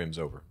moratorium's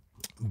over.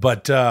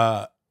 But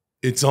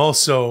it's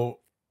also,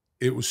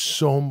 it was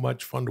so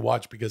much fun to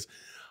watch because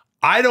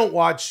I don't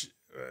watch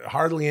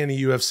hardly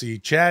any UFC.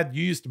 Chad,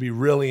 you used to be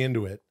really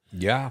into it.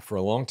 Yeah, for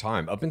a long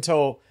time. Up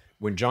until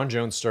when John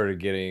Jones started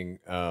getting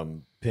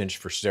pinched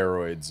for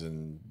steroids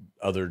and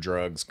other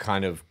drugs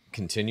kind of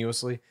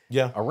continuously.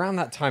 Yeah. Around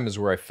that time is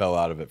where I fell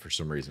out of it for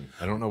some reason.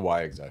 I don't know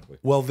why exactly.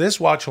 Well, this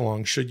watch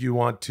along, should you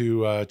want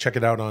to check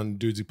it out on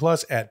Dudesy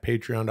Plus at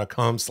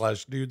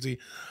patreon.com/Dudesy,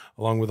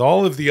 along with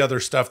all of the other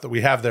stuff that we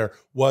have there,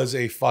 was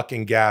a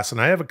fucking gas. And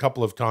I have a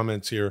couple of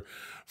comments here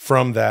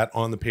from that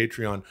on the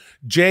Patreon.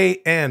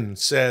 JN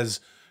says,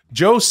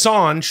 Joe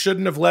Son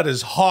shouldn't have let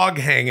his hog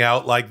hang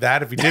out like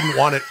that if he didn't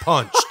want it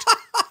punched.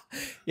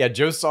 Yeah,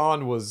 Joe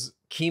Son was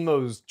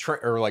Chemo's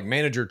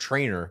manager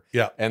trainer.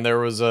 Yeah. And there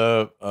was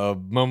a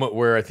moment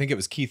where I think it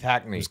was Keith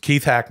Hackney. It was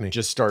Keith Hackney.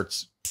 Just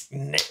starts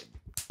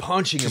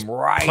punching him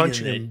right in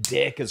the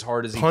dick as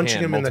hard as he punching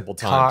can him multiple in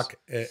the times. cock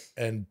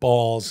and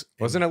balls.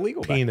 Wasn't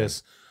illegal.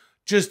 Penis.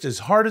 Just as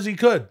hard as he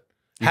could.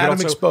 Had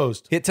him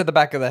exposed. Hit to the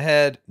back of the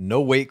head.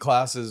 No weight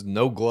classes.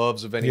 No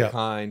gloves of any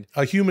kind.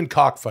 A human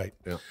cockfight.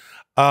 Yeah.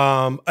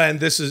 And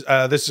this is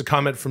a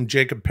comment from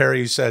Jacob Perry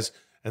who says,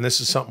 and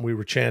this is something we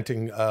were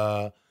chanting.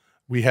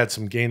 We had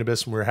some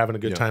Gainabus and we were having a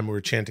good time. We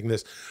were chanting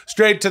this.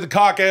 Straight to the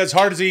cock as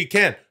hard as he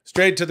can.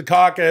 Straight to the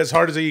cock as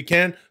hard as he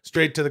can.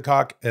 Straight to the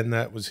cock. And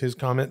that was his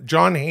comment.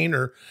 John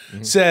Hayner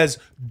says,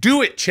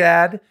 do it,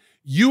 Chad.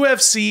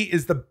 UFC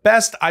is the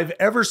best I've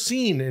ever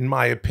seen, in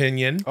my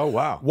opinion. Oh,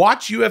 wow.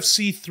 Watch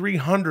UFC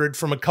 300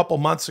 from a couple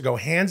months ago.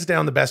 Hands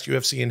down the best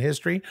UFC in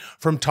history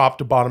from top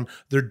to bottom.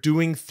 They're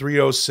doing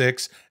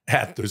 306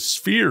 at the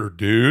Sphere,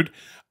 dude.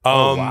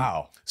 Oh,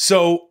 wow.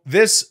 So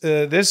this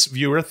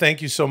viewer,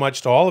 thank you so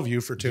much to all of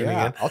you for tuning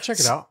in. I'll check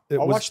it out.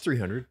 I'll watch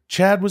 300.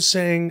 Chad was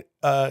saying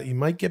you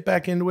might get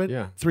back into it.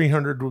 Yeah.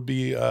 300 would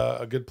be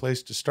a good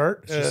place to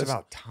start. It's just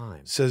about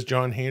time. Says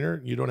John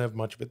Hayner. You don't have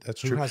much of it. That's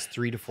true. Who has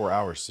 3 to 4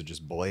 hours to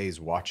just blaze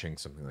watching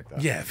something like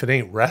that? Yeah, if it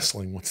ain't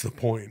wrestling, what's the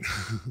point?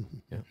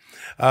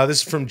 This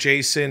is from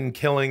Jason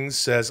Killings.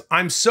 Says,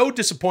 I'm so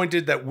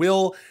disappointed that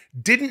Will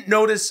didn't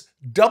notice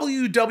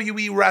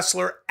WWE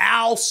wrestler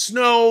Al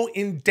Snow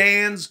in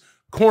Dan's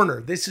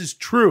corner. This is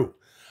true.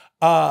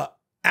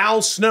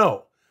 Al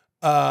Snow,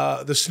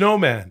 the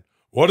snowman.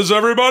 What does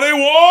everybody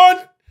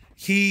want?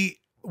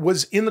 He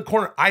was in the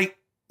corner. I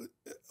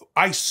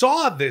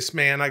saw this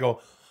man. I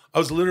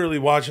was literally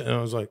watching and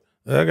I was like,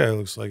 that guy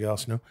looks like Al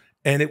Snow.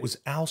 And it was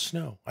Al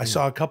Snow. I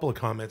saw a couple of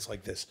comments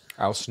like this.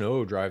 Al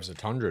Snow drives a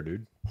Tundra,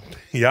 dude.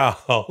 Yeah,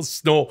 Al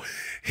Snow.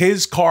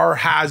 His car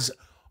has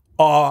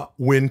a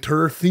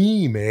winter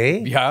theme,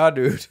 eh? Yeah,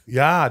 dude.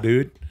 Yeah,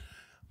 dude.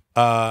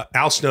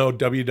 Al Snow,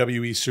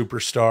 WWE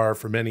superstar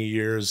for many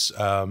years.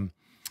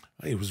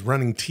 He was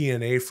running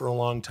TNA for a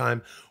long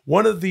time.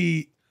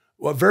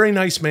 A very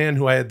nice man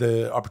who I had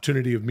the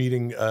opportunity of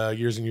meeting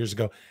years and years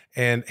ago,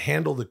 and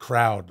handled the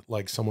crowd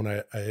like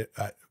someone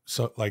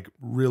so like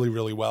really,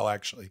 really well,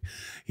 actually.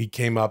 He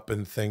came up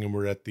and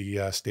we're at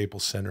the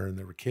Staples Center and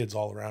there were kids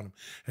all around him.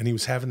 And he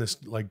was having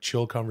this like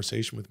chill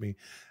conversation with me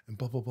and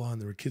blah, blah, blah. And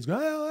there were kids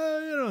going,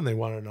 and they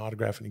wanted an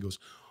autograph. And he goes,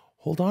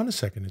 hold on a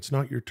second. It's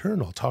not your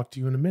turn. I'll talk to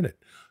you in a minute.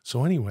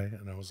 So anyway,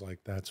 and I was like,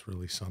 that's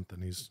really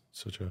something. He's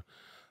such a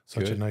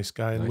nice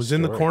guy. And was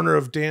in the corner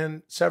of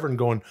Dan Severn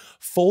going,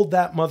 fold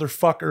that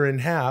motherfucker in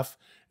half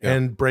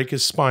and break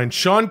his spine.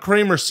 Sean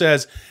Kramer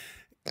says,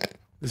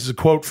 this is a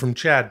quote from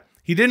Chad.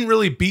 He didn't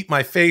really beat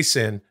my face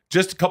in,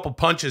 just a couple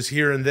punches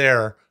here and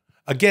there.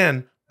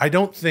 Again, I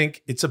don't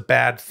think it's a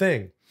bad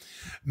thing.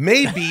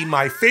 Maybe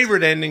my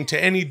favorite ending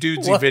to any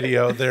Dudesy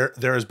video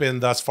there has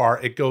been thus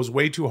far. It goes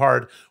way too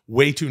hard,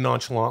 way too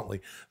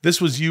nonchalantly. This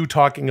was you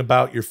talking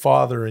about your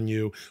father and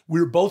you. We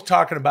were both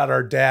talking about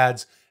our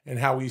dads and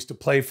how we used to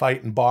play,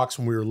 fight, and box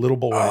when we were little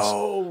boys.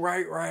 Oh,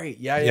 right.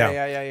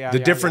 Yeah. The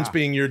difference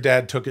being your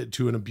dad took it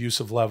to an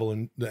abusive level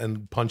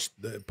and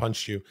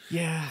punched you.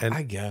 Yeah, and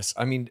I guess.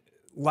 I mean,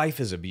 life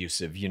is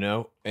abusive, you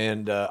know?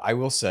 And I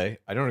will say,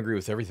 I don't agree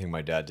with everything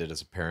my dad did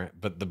as a parent,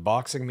 but the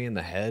boxing me in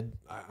the head,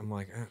 I'm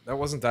like, that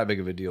wasn't that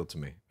big of a deal to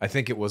me. I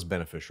think it was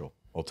beneficial,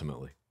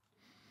 ultimately.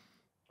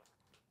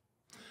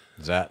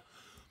 Is that,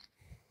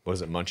 what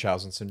is it,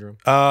 Munchausen syndrome?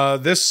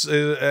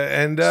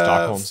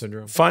 Stockholm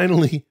syndrome?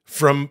 Finally,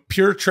 from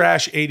Pure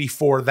Trash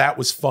 84, that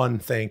was fun,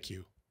 thank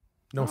you.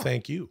 No,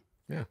 thank you.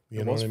 Yeah,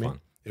 you know what I mean?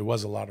 It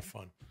was a lot of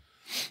fun.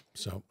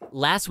 So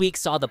last week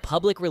saw the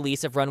public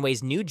release of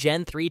Runway's new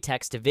Gen 3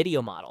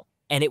 text-to-video model,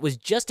 and it was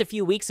just a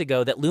few weeks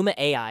ago that Luma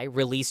AI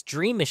released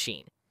Dream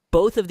Machine.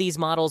 Both of these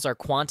models are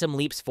quantum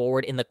leaps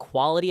forward in the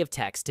quality of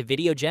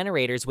text-to-video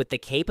generators with the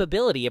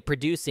capability of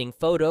producing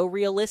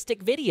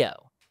photorealistic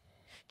video.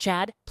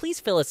 Chad,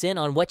 please fill us in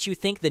on what you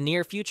think the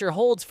near future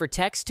holds for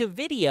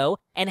text-to-video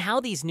and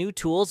how these new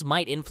tools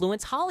might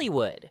influence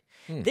Hollywood.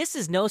 This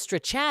is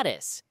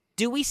Nostrachadus.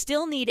 Do we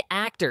still need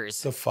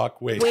actors? The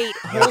fuck? Wait. Wait,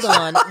 hold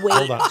on.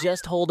 Wait,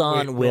 just hold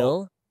on, wait,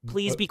 Will.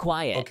 Please be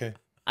quiet. Okay.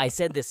 I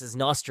said this is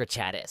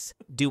Nostrachadus.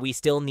 Do we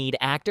still need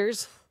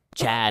actors?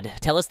 Chad,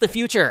 tell us the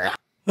future.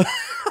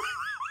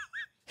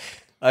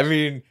 I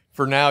mean,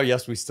 for now,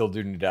 yes, we still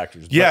do need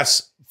actors.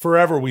 Yes.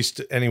 Forever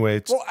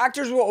anyway. Well,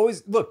 actors will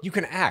always look. You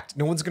can act.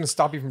 No one's going to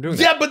stop you from doing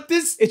that. Yeah, but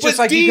it's just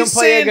like you can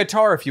play a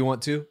guitar if you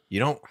want to. You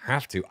don't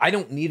have to. I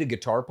don't need a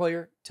guitar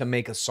player to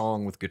make a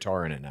song with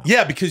guitar in it now.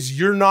 Yeah, because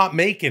you're not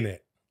making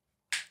it.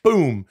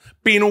 Boom.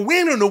 Being a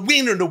winner, the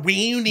winner, the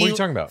winner. What are you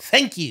talking about?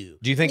 Thank you.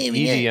 Do you think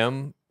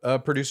EDM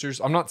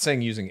producers? I'm not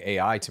saying using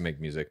AI to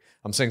make music.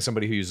 I'm saying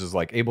somebody who uses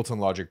like Ableton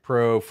Logic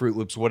Pro, Fruit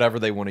Loops, whatever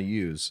they want to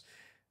use.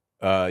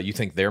 You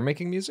think they're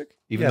making music,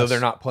 even though they're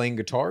not playing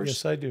guitars?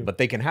 Yes, I do. But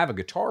they can have a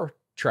guitar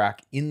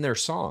track in their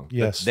song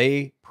that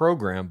they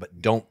program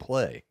but don't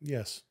play.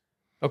 Yes.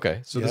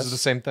 Okay, so this is the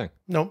same thing.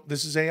 No,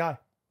 this is AI.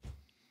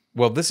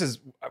 Well,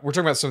 we're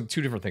talking about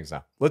two different things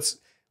now. Let's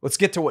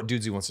get to what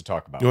Dudesy wants to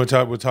talk about. You want to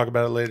talk? We'll talk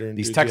about it later.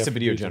 These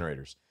text-to-video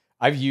generators.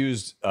 I've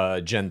used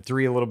Gen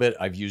 3 a little bit.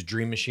 I've used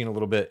Dream Machine a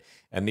little bit,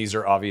 and these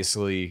are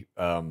obviously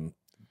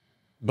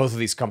both of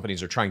these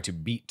companies are trying to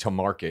beat to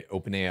market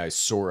OpenAI's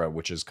Sora,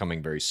 which is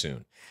coming very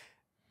soon.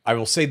 I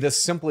will say this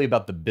simply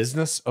about the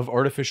business of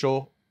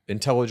artificial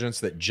intelligence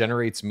that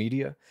generates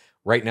media.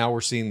 Right now,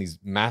 we're seeing these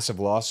massive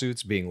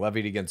lawsuits being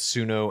levied against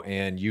Suno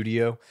and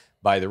Udio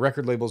by the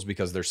record labels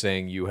because they're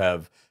saying you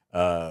have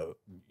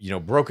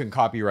broken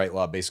copyright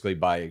law basically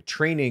by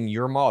training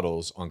your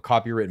models on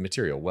copyrighted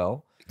material.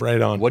 Well,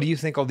 right on. What do you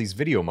think all these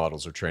video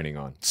models are training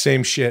on?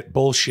 Same shit,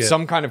 bullshit.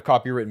 Some kind of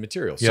copyrighted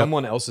material,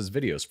 someone else's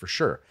videos for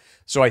sure.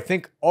 So I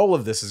think all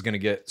of this is going to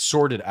get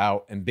sorted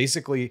out, and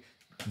basically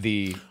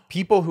the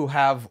people who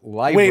have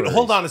libraries. Wait,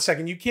 hold on a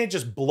second. You can't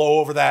just blow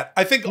over that.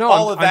 I think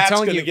all of that's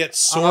going to get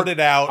sorted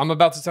out. I'm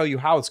about to tell you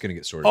how it's going to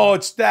get sorted out.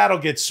 Oh, that'll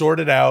get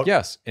sorted out.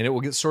 Yes, and it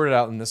will get sorted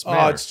out in this manner.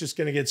 Oh, it's just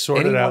going to get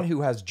sorted out. Anyone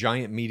who has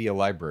giant media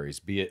libraries,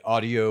 be it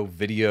audio,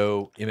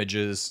 video,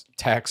 images,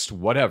 text,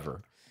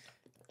 whatever,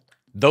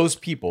 those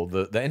people,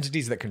 the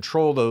entities that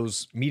control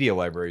those media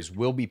libraries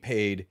will be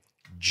paid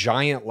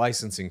giant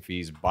licensing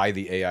fees by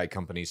the AI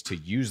companies to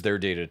use their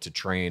data to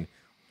train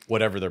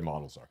whatever their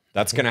models are.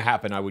 That's going to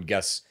happen, I would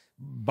guess,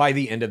 by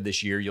the end of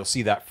this year. You'll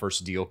see that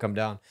first deal come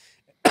down.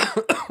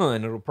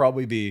 And it'll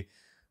probably be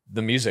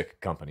the music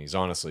companies,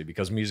 honestly,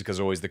 because music is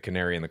always the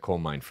canary in the coal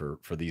mine for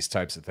these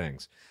types of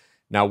things.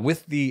 Now,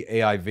 with the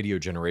AI video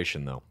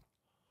generation, though,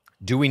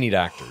 do we need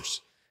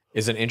actors?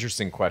 Is an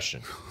interesting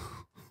question.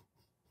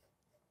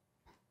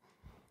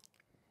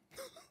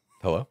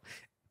 Hello?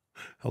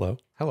 Hello?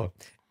 Hello.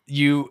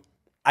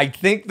 I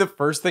think the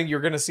first thing you're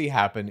going to see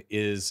happen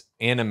is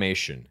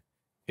animation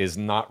is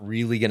not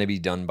really going to be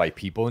done by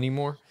people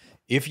anymore.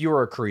 If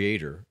you're a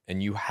creator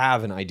and you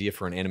have an idea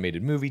for an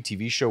animated movie,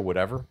 TV show,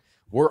 whatever,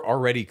 we're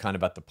already kind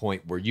of at the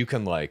point where you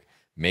can like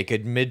make a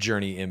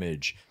Midjourney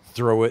image,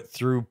 throw it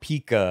through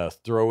Pika,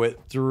 throw it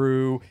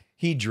through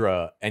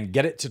Hedra, and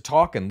get it to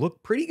talk and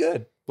look pretty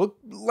good. Look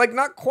like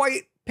not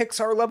quite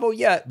Pixar level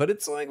yet, but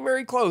it's like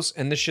very close.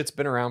 And this shit's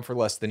been around for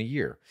less than a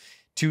year.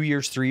 2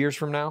 years, 3 years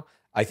from now,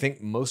 I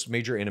think most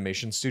major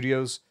animation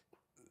studios,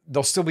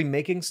 they'll still be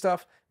making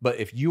stuff. But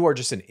if you are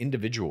just an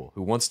individual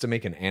who wants to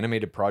make an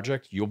animated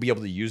project, you'll be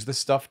able to use this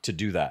stuff to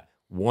do that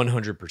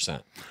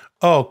 100%.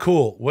 Oh,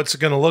 cool. What's it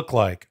going to look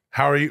like?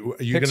 How are you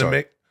going to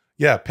make?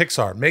 Yeah,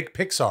 Pixar. Make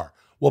Pixar.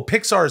 Well,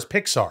 Pixar is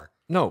Pixar.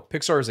 No,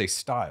 Pixar is a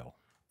style.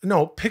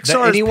 No,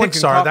 Pixar is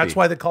Pixar. That's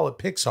why they call it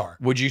Pixar.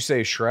 Would you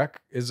say Shrek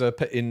is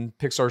in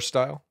Pixar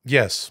style?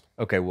 Yes.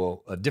 Okay,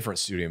 well, a different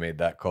studio made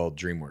that called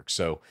DreamWorks.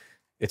 So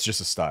it's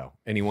just a style.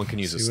 Anyone can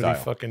use a style. See what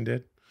he fucking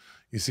did?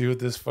 You see what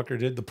this fucker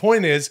did? The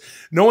point is,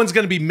 no one's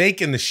going to be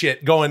making the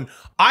shit going,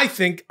 I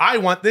think I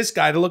want this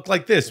guy to look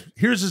like this.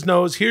 Here's his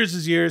nose. Here's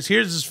his ears.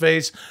 Here's his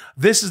face.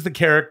 This is the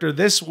character.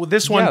 This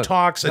one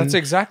talks. And that's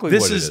exactly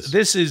what it is.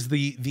 This is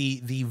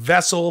the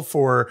vessel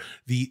for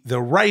the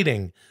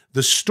writing,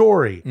 the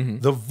story,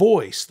 the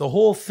voice, the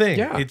whole thing.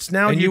 Yeah. It's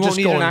now and you won't just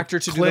need going, an actor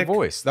to click. do the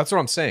voice. That's what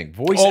I'm saying.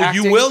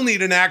 Acting, you will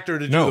need an actor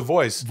to do the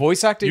voice.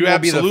 Voice acting you will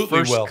be the absolutely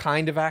first will.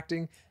 kind of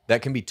acting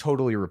that can be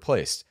totally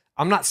replaced.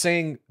 I'm not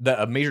saying that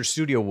a major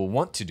studio will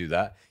want to do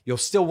that. You'll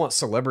still want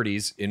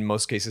celebrities in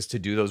most cases to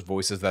do those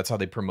voices. That's how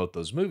they promote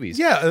those movies.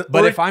 Yeah,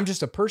 but if I'm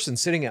just a person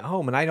sitting at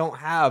home and I don't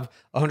have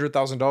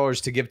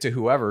 $100,000 to give to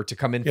whoever to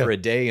come in for a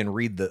day and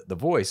read the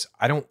voice,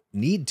 I don't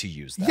need to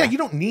use that. Yeah, you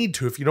don't need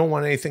to if you don't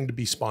want anything to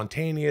be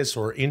spontaneous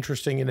or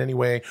interesting in any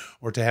way,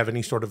 or to have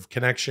any sort of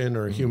connection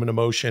or human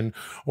emotion,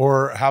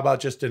 or how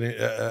about just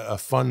a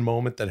fun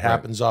moment that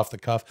happens off the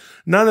cuff?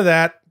 None of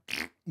that.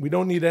 We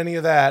don't need any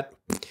of that.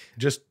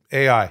 Just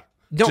AI.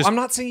 No, I'm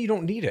not saying you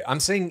don't need it. I'm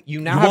saying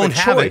you now have a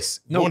choice.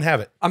 No, you won't have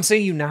it. I'm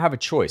saying you now have a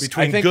choice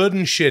between good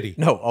and shitty.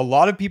 No, a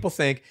lot of people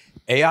think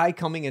AI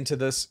coming into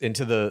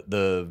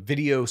the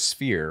video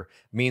sphere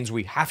means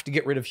we have to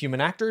get rid of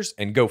human actors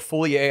and go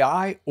fully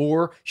AI,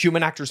 or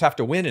human actors have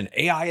to win and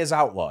AI is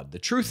outlawed. The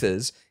truth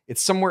is,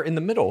 it's somewhere in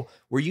the middle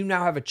where you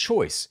now have a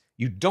choice.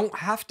 You don't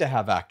have to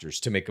have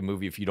actors to make a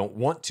movie if you don't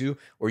want to,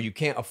 or you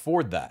can't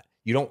afford that.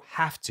 You don't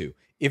have to.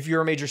 If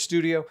you're a major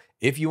studio,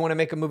 if you want to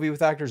make a movie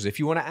with actors, if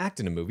you want to act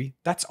in a movie,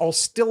 that's all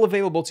still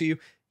available to you.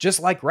 Just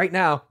like right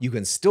now, you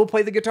can still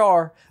play the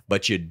guitar,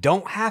 but you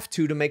don't have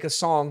to make a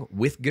song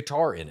with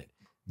guitar in it.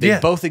 They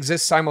both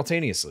exist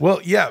simultaneously. Well,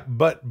 yeah,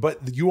 but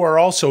you are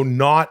also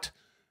not,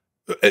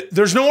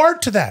 there's no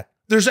art to that.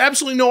 There's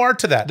absolutely no art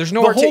to that. There's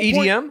no art to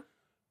EDM?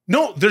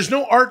 No, there's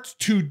no art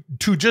to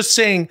just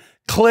saying,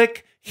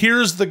 click,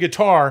 here's the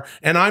guitar,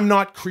 and I'm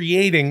not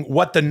creating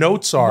what the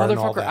notes are. And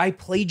all that. I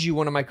played you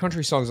one of my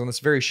country songs on this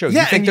very show.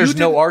 You think there's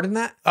no art in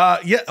that?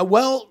 Yeah.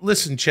 Well,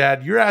 listen,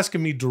 Chad, you're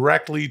asking me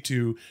directly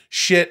to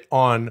shit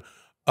on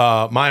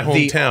my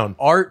hometown.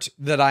 The art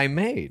that I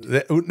made.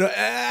 That's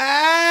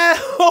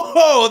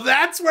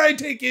where I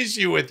take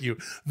issue with you.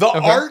 The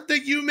art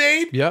that you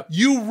made,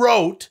 you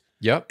wrote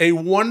a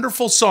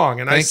wonderful song.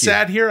 And I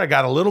sat here, I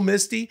got a little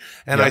misty,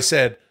 and I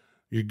said,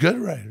 you're a good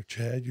writer,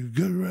 Chad. You're a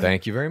good writer.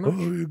 Thank you very much.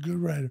 Oh, you're a good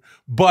writer.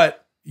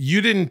 But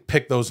you didn't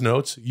pick those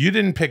notes. You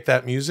didn't pick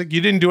that music. You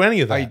didn't do any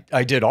of that.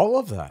 I did all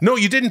of that. No,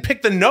 you didn't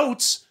pick the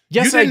notes.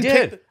 Yes, I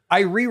did.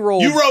 I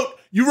re-rolled. You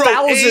wrote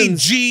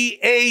thousands. A, G,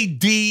 A,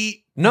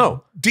 D.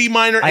 No. D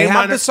minor, A minor. I have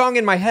minor. the song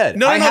in my head.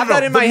 No, I have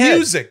that in my head. The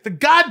music. The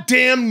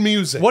goddamn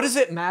music. What does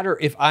it matter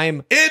if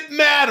I'm... It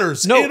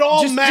matters. No, it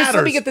all matters. Just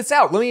let me get this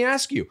out. Let me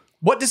ask you.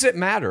 What does it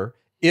matter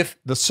if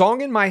the song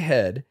in my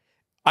head,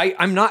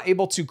 I'm not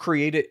able to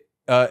create it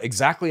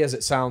exactly as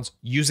it sounds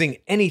using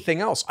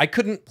anything else? I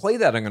couldn't play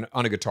that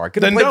on a guitar. I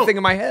couldn't play the thing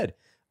in my head.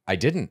 I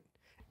didn't.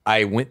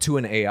 I went to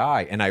an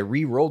AI and I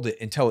re-rolled it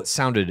until it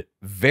sounded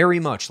very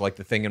much like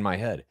the thing in my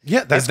head.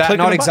 Yeah, that's Is that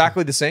not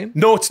exactly the same?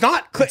 No, it's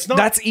not. It's not.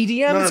 That's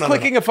EDM. It's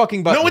clicking a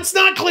fucking button. No, it's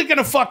not clicking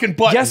a fucking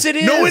button. Yes, it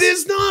is. No, it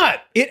is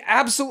not. It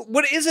absolutely.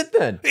 What is it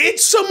then?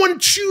 It's someone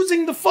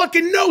choosing the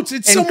fucking notes.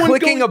 It's And someone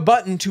clicking a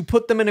button to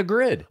put them in a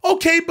grid.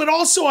 Okay, but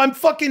also I'm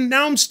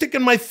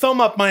sticking my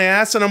thumb up my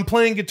ass and I'm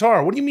playing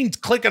guitar. What do you mean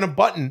clicking a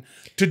button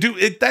to do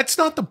it? That's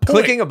not the point.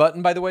 Clicking a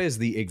button, by the way, is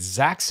the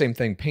exact same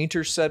thing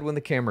painters said when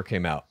the camera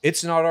came out.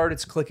 It's not art,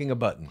 it's clicking a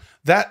button.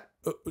 That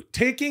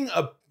taking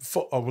a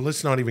well,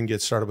 let's not even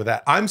get started with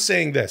that. I'm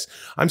saying this.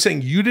 I'm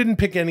saying you didn't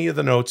pick any of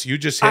the notes. You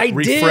just hit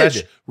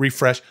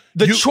refresh.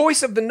 The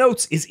choice of the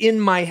notes is in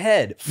my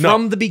head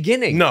from the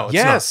beginning. No,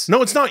 it's not.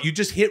 No, it's not. You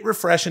just hit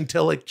refresh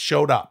until it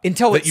showed up.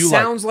 Until it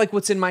sounds like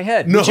what's in my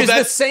head. Which is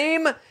the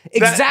same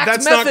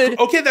exact method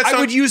I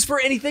would use for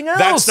anything else.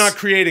 That's not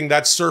creating.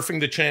 That's surfing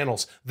the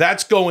channels.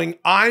 That's going,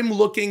 I'm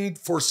looking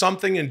for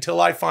something until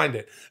I find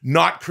it.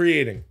 Not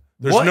creating.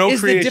 There's no creation. What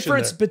is the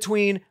difference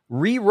between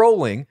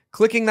re-rolling,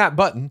 clicking that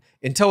button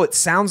until it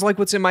sounds like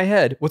what's in my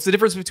head? What's the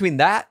difference between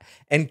that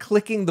and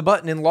clicking the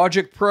button in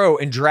Logic Pro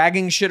and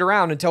dragging shit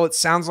around until it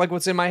sounds like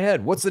what's in my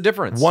head? What's the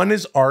difference? One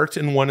is art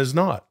and one is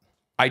not.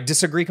 I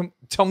disagree.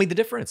 Tell me the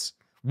difference.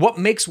 What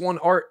makes one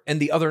art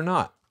and the other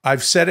not?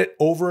 I've said it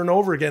over and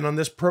over again on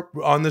this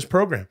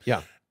program.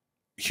 Yeah.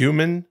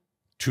 Human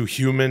to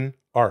human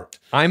art.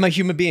 I'm a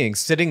human being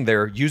sitting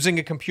there using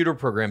a computer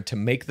program to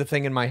make the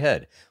thing in my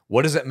head.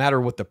 What does it matter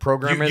what the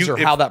program is or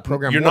how that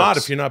program works? You're not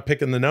if you're not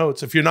picking the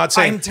notes. If you're not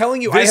saying, I'm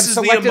telling you, I have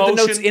selected the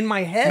notes in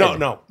my head.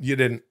 No, you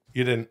didn't.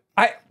 You didn't.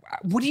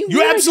 What do you mean?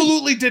 You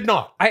absolutely did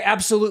not. I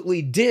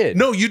absolutely did.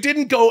 No, you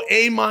didn't go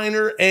A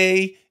minor,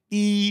 A,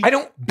 E, I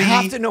don't B.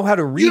 have to know how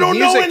to read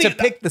music to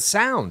pick the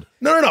sound.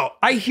 No.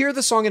 I hear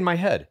the song in my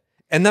head,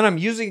 and then I'm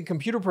using a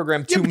computer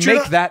program to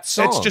make that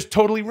song. It's just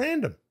totally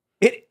random.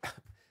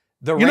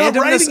 The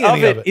randomness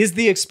of it is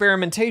the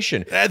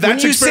experimentation. That's when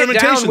you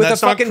experimentation. sit down with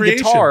That's a fucking not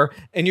creation. guitar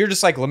and you're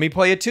just like, let me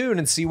play a tune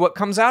and see what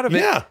comes out of it.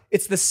 Yeah.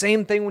 It's the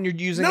same thing when you're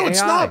using AI. No,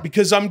 it's not,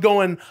 because I'm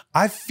going,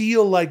 I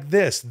feel like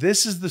this.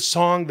 This is the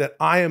song that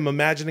I am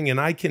imagining and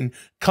I can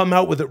come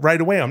out with it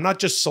right away. I'm not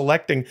just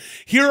selecting.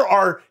 Here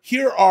are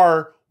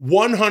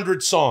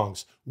 100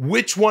 songs.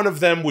 Which one of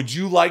them would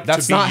you like to be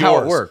yours? That's not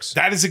how it works.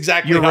 That is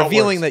exactly how it works. You're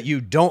revealing that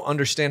you don't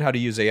understand how to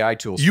use AI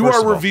tools. You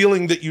are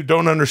revealing that you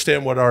don't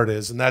understand what art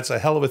is, and that's a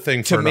hell of a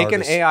thing for an artist. To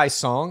make an AI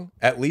song,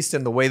 at least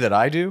in the way that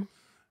I do,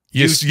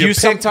 you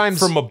sometimes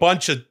from a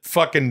bunch of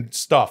fucking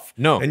stuff.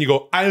 No. And you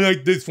go, I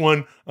like this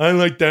one. I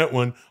like that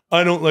one.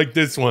 I don't like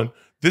this one.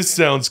 This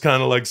sounds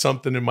kind of like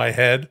something in my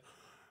head.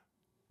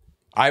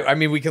 I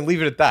mean, we can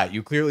leave it at that.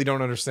 You clearly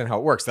don't understand how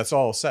it works. That's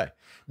all I'll say.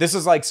 This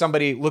is like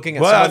somebody looking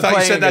at someone I thought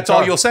you said that's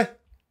all you'll say.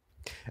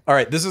 All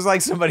right, this is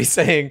like somebody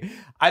saying,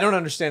 I don't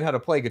understand how to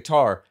play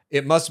guitar.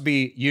 It must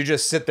be you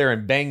just sit there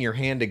and bang your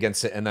hand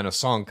against it and then a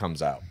song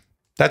comes out.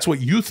 That's what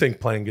you think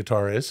playing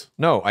guitar is.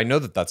 No, I know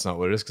that that's not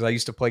what it is because I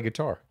used to play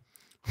guitar.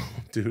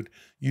 Dude,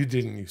 you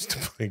didn't used to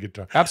play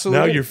guitar.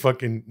 Absolutely. Now you're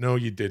fucking, no,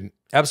 you didn't.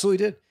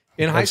 Absolutely did.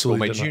 In high school,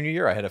 my Absolutely junior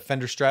year, I had a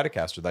Fender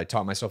Stratocaster that I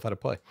taught myself how to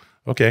play.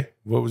 Okay.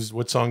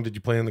 What song did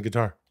you play on the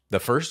guitar? The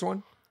first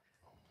one?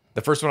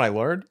 The first one I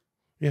learned?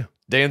 Yeah.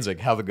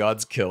 Danzig, How the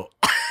Gods Kill.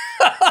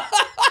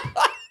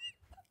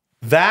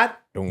 That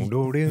young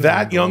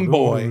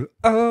boy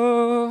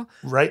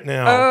right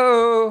now.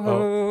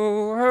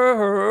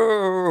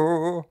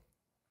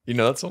 You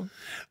know that song?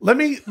 Let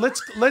me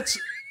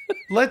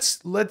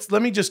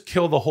just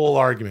kill the whole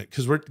argument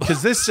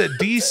because this said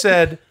D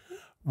said,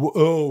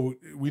 oh,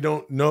 we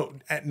don't know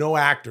no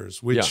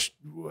actors, which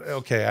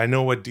okay, I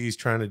know what D's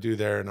trying to do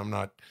there, and I'm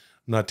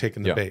not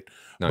taking the bait.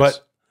 Nice.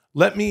 But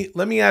let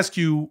me ask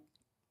you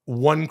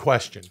one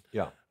question.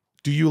 Yeah.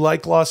 Do you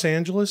like Los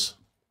Angeles?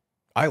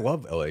 I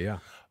love LA, yeah.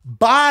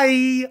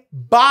 Bye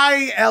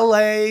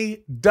LA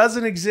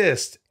doesn't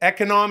exist.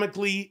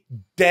 Economically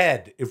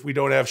dead if we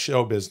don't have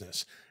show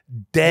business.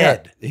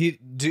 Dead. Yeah,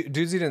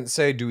 Dudesy didn't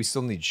say, do we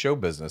still need show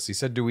business? He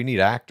said, do we need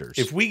actors?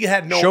 If we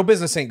had no show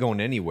business ain't going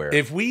anywhere.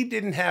 If we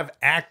didn't have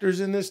actors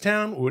in this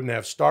town, we wouldn't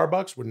have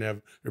Starbucks,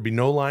 there'd be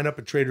no lineup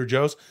at Trader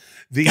Joe's.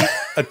 The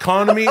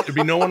economy, there'd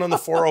be no one on the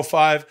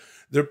 405.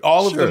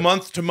 All of the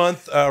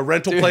month-to-month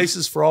rental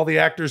places for all the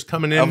actors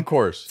coming in, of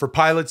course, for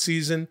pilot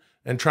season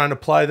and trying to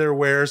ply their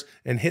wares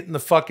and hitting the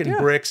fucking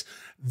bricks.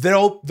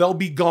 They'll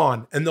be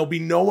gone, and there'll be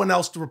no one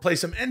else to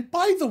replace them. And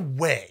by the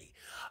way,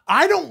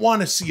 I don't want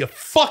to see a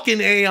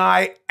fucking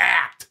AI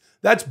act.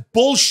 That's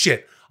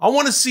bullshit. I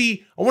want to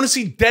see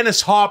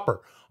Dennis Hopper.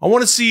 I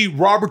want to see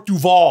Robert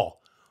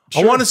Duvall.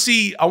 Sure. I want to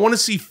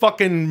see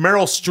fucking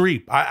Meryl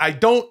Streep. I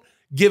don't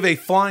give a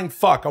flying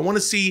fuck. I want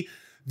to see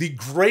the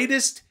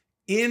greatest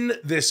in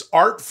this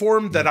art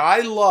form that I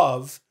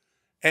love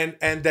and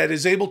that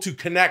is able to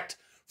connect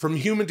from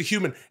human to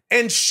human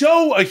and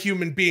show a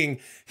human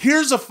being,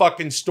 here's a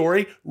fucking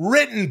story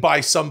written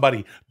by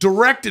somebody,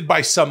 directed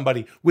by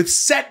somebody, with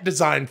set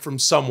design from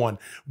someone,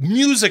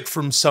 music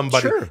from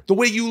somebody, the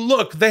way you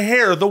look, the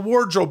hair, the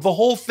wardrobe, the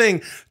whole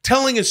thing,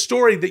 telling a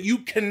story that you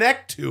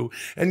connect to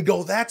and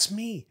go, that's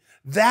me.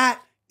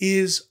 That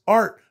is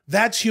art.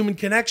 That's human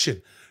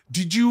connection.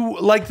 Did you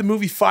like the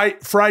movie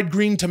Fried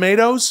Green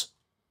Tomatoes?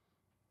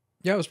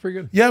 Yeah, it was pretty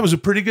good. Yeah, it was a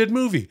pretty good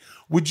movie.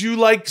 Would you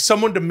like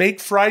someone to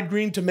make fried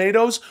green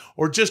tomatoes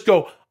or just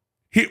go,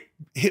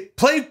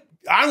 play,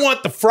 I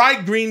want the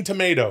fried green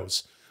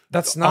tomatoes?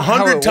 That's not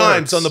 100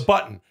 times on the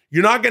button.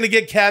 You're not going to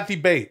get Kathy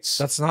Bates.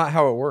 That's not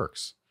how it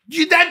works.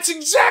 That's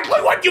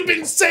exactly what you've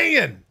been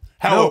saying.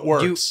 How it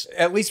works.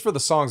 At least for the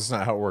songs, it's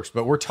not how it works.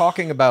 But we're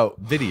talking about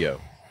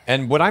video.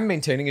 And what I'm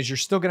maintaining is you're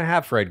still going to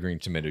have fried green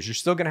tomatoes. You're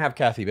still going to have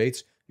Kathy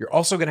Bates. You're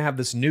also going to have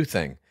this new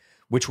thing,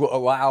 which will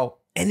allow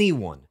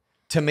anyone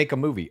to make a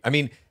movie. I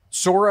mean,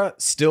 Sora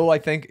still, I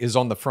think, is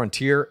on the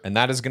frontier, and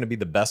that is going to be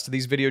the best of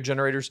these video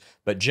generators.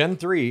 But Gen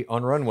 3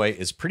 on Runway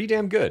is pretty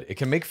damn good. It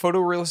can make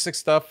photorealistic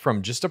stuff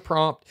from just a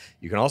prompt.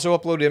 You can also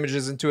upload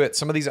images into it.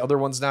 Some of these other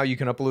ones now, you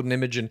can upload an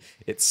image and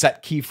it's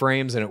set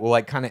keyframes and it will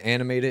like kind of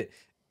animate it.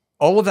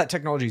 All of that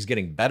technology is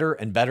getting better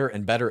and better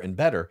and better and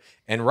better.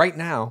 And right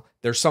now,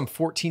 there's some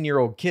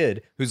 14-year-old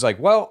kid who's like,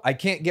 well, I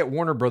can't get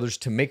Warner Brothers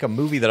to make a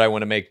movie that I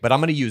want to make, but I'm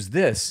going to use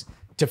this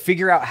to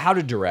figure out how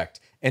to direct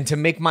and to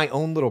make my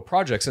own little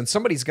projects. And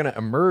somebody's going to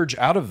emerge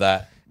out of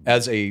that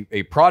as a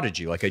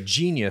prodigy, like a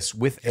genius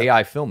with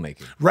AI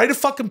filmmaking. Write a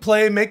fucking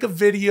play, make a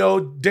video,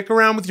 dick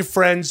around with your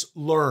friends,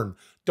 learn.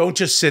 Don't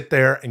just sit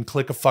there and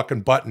click a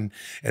fucking button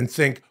and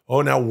think,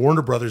 oh, now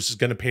Warner Brothers is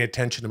going to pay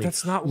attention to me.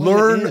 That's not what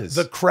Learn it is.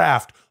 the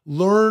craft.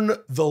 Learn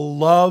the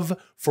love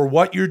for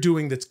what you're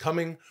doing that's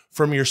coming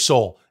from your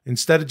soul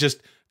instead of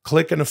just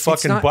clicking a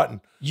fucking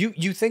button. You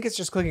think it's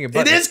just clicking a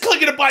button. It is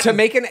clicking a button. To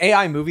make an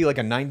AI movie, like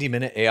a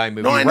 90-minute AI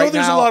movie. No, I know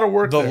there's a lot of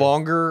work The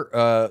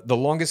there. the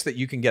longest that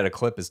you can get a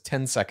clip is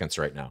 10 seconds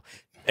right now.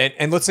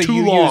 And let's say Too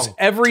you long. use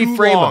every Too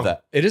frame long. of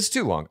that. It is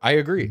too long. I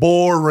agree.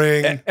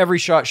 Boring. Every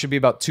shot should be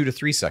about 2 to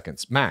 3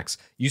 seconds max.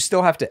 You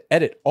still have to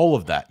edit all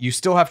of that. You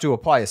still have to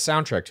apply a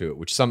soundtrack to it,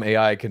 which some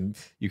AI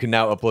you can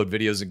now upload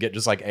videos and get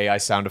just like AI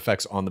sound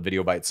effects on the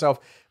video by itself.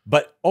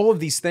 But all of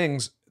these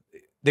things,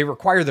 they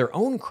require their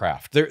own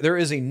craft. There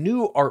is a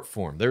new art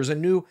form. There's a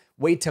new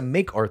way to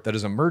make art that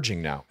is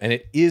emerging now, and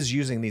it is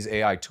using these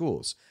AI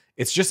tools.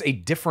 It's just a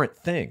different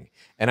thing.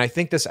 And I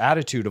think this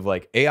attitude of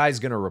like AI is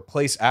going to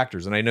replace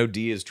actors, and I know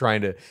D is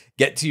trying to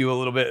get to you a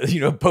little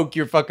bit, poke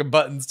your fucking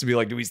buttons to be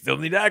like, do we still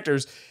need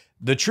actors?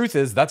 The truth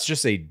is that's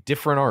just a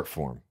different art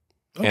form.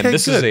 Okay, and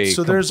this good. is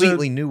a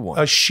completely new one.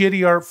 A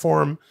shitty art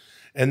form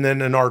and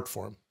then an art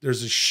form.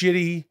 There's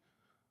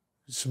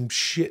some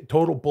shit,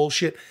 total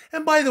bullshit.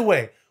 And by the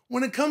way,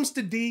 when it comes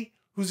to D,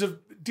 who's a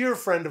dear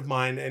friend of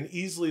mine and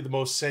easily the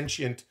most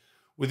sentient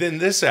within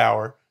this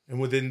hour and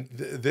within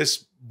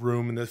this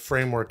room and the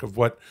framework of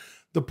what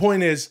the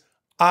point is,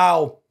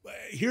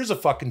 here's a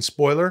fucking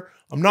spoiler.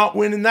 I'm not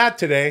winning that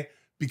today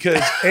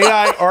because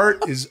AI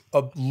art is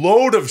a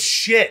load of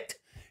shit.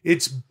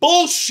 It's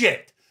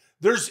bullshit.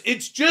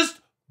 It's just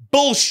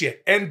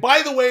bullshit. And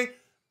by the way,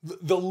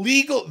 the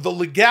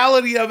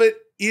legality of it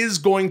is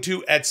going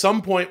to, at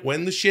some point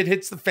when the shit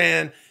hits the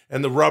fan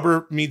and the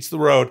rubber meets the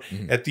road,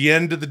 at the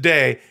end of the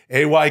day,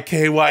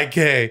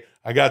 AYKYK,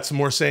 I got some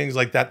more sayings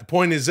like that. The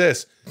point is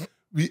this.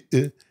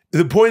 The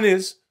point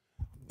is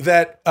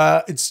that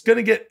it's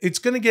gonna get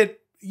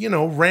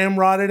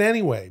ramrodded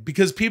anyway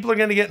because people are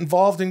gonna get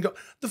involved and go.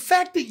 The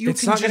fact that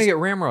it's not gonna get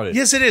ramrodded.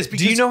 Yes, it is.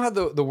 Do you know how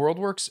the world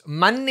works?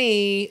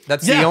 Money.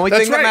 That's the only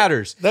thing that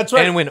matters. That's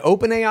right. And when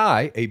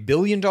OpenAI, a $1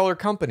 billion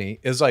company,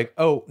 is like,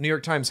 oh, New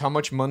York Times, how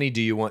much money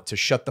do you want to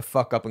shut the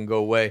fuck up and go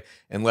away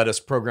and let us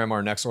program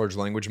our next large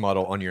language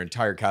model on your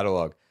entire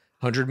catalog?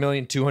 100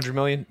 million, 200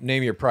 million,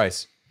 name your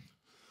price.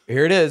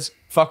 Here it is.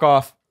 Fuck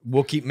off.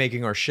 We'll keep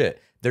making our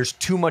shit. There's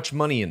too much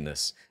money in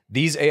this.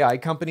 These AI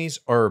companies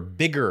are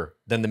bigger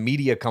than the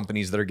media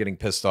companies that are getting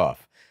pissed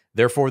off.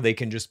 Therefore, they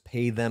can just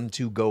pay them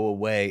to go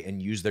away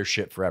and use their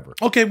shit forever.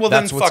 Okay, well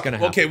that's then what's going to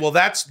happen. Okay, well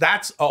that's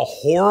a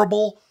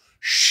horrible,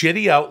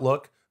 shitty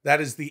outlook. That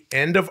is the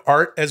end of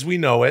art as we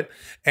know it.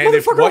 And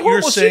if what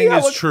you're saying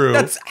is true,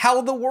 that's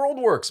how the world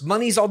works.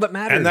 Money's all that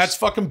matters. And that's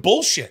fucking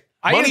bullshit.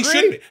 I Money agree.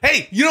 shouldn't be.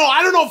 Hey,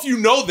 I don't know if you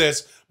know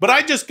this, but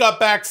I just got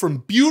back from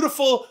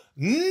beautiful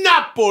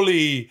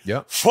Napoli.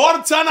 Yeah.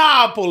 Forza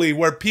Napoli,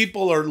 where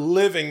people are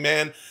living,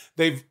 man.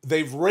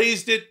 They've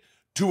raised it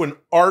to an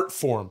art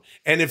form.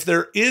 And if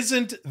there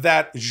isn't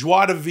that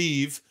joie de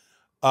vivre,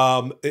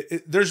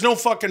 there's no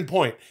fucking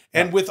point.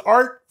 And with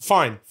art,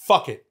 fine,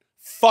 fuck it.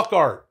 Fuck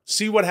art.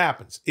 See what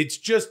happens. It's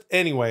just,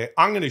 anyway,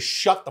 I'm going to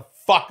shut the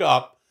fuck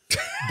up.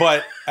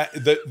 But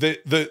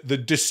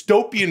the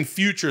dystopian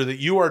future that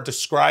you are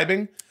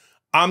describing,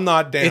 I'm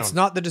not down. It's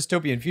not the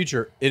dystopian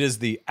future. It is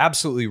the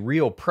absolutely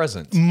real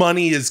present.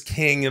 Money is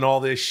king and all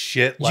this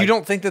shit. You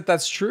don't think that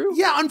that's true?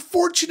 Yeah,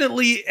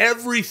 unfortunately,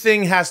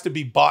 everything has to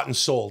be bought and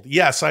sold.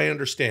 Yes, I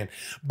understand.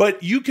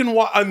 But you can,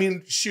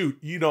 shoot,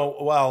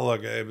 well,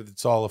 look,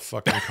 it's all a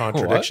fucking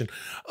contradiction.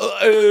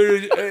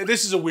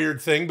 This is a weird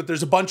thing, but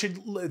there's a bunch of,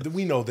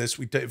 we know this.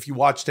 If you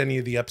watched any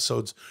of the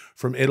episodes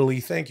from Italy,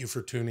 thank you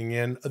for tuning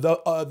in.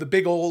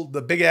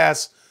 The big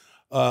ass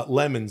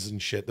lemons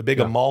and shit, the big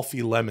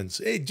Amalfi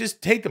lemons. Hey,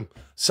 just take them.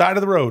 Side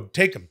of the road,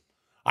 take them.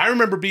 I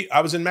remember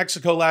I was in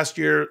Mexico last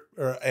year,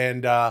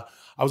 and I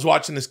was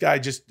watching this guy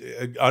just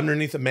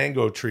underneath a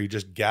mango tree,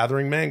 just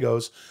gathering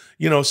mangoes.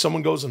 You know,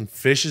 someone goes and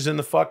fishes in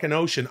the fucking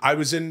ocean. I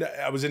was in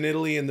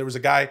Italy, and there was a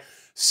guy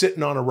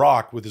sitting on a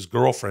rock with his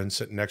girlfriend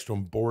sitting next to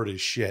him, bored as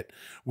shit.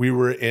 We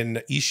were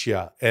in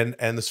Ischia, and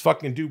this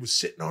fucking dude was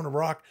sitting on a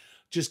rock,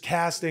 just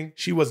casting.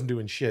 She wasn't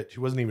doing shit. She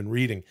wasn't even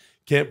reading.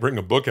 Can't bring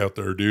a book out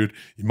there, dude.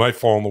 You might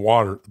fall in the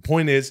water. The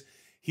point is,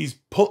 he's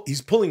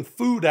pulling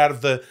food out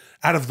of the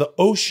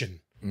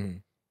ocean.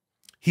 Mm.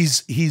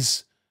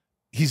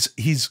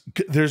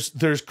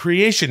 There's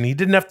creation. He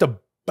didn't have to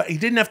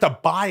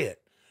buy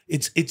it.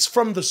 It's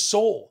from the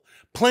soul.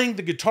 Playing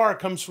the guitar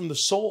comes from the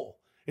soul.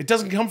 It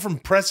doesn't come from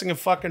pressing a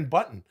fucking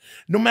button.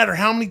 No matter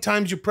how many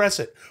times you press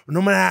it, or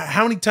no matter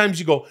how many times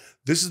you go,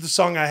 this is the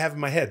song I have in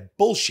my head.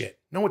 Bullshit.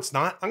 No, it's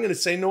not. I'm going to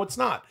say no, it's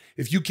not.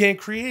 If you can't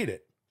create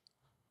it.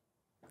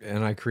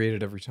 And I create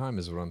it every time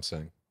is what I'm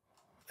saying.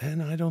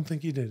 And I don't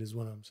think you did is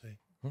what I'm saying.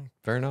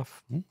 Fair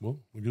enough. Well,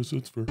 I guess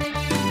it's fair.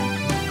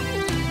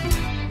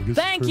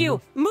 Thank you.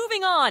 Enough.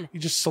 Moving on. You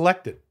just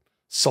select it.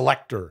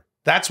 Selector.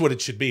 That's what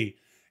it should be.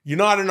 You're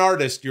not an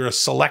artist. You're a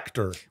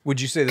selector. Would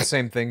you say the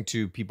same thing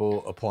to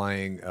people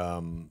applying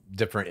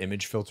different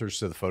image filters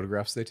to the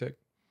photographs they take?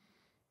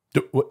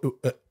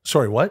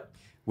 Sorry, what?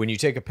 When you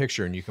take a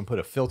picture and you can put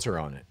a filter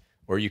on it,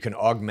 or you can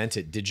augment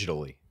it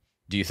digitally,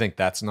 do you think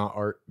that's not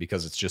art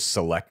because it's just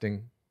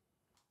selecting?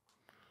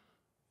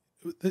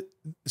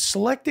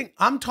 Selecting,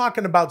 I'm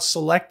talking about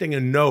selecting a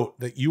note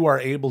that you are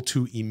able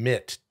to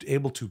emit,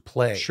 able to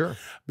play. Sure.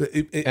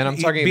 And I'm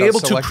talking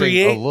about selecting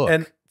a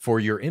look for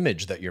your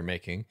image that you're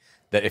making,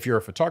 that if you're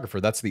a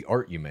photographer, that's the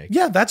art you make.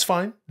 Yeah, that's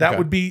fine. That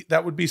would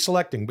be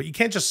selecting, but you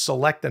can't just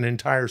select an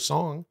entire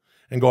song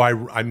and go,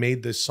 I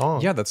made this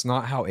song. Yeah, that's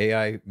not how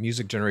AI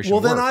music generation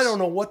works. Well, then I don't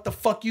know what the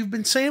fuck you've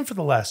been saying for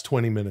the last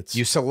 20 minutes.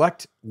 You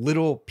select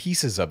little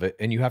pieces of it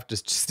and you have to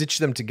stitch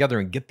them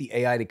together and get the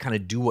AI to kind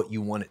of do what you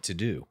want it to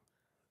do.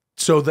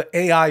 So the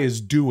AI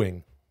is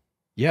doing.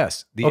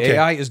 Yes, the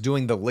AI is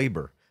doing the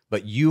labor,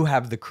 but you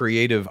have the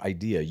creative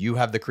idea. You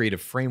have the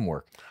creative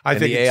framework. I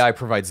think the AI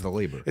provides the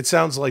labor. It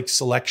sounds like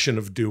selection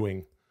of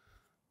doing.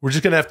 We're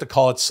just going to have to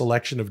call it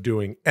selection of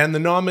doing. And the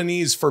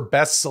nominees for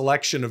best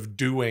selection of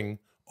doing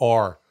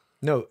are?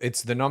 No,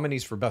 it's the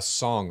nominees for best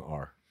song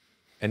are.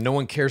 And no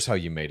one cares how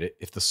you made it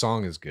if the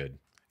song is good.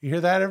 You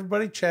hear that,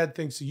 everybody? Chad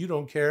thinks that you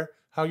don't care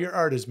how your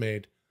art is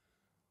made.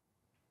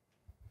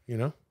 You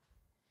know?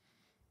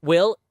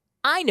 Will,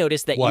 I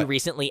noticed that you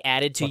recently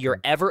added to your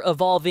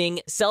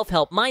ever-evolving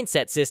self-help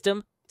mindset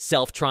system,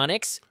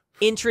 Summtronix,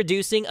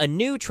 introducing a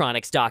new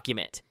Tronix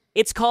document.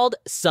 It's called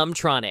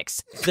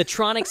Summtronix, the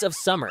Tronix of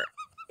summer.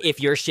 If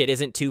your shit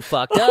isn't too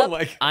fucked up,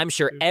 I'm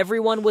sure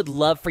everyone would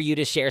love for you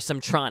to share some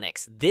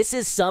Tronix. This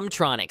is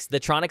Summtronix, the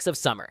Tronix of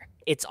summer.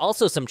 It's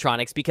also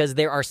Summtronix because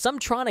there are some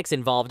Tronix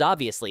involved,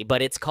 obviously,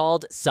 but it's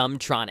called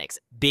Summtronix.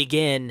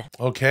 Begin.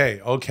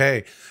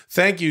 Okay.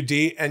 Thank you,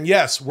 D. And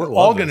yes, we're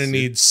all going to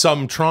need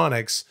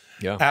Summtronix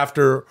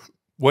after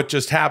what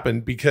just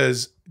happened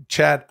because,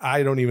 Chad,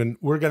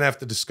 we're going to have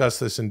to discuss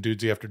this in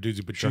Dudesy after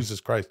Dudesy, but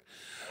Jesus Christ.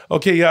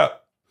 Okay, yeah.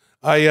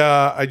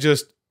 I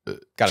just...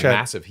 got a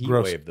massive heat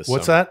wave this summer.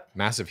 What's that?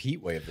 Massive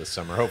heat wave this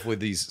summer. Hopefully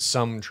these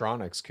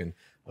Summtronix can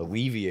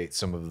alleviate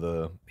some of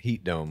the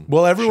heat dome.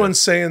 Well, everyone's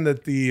saying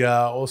that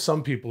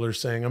some people are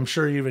saying, I'm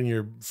sure even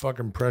your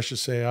fucking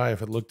precious AI,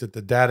 if it looked at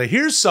the data,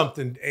 here's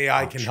something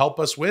AI can help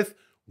us with,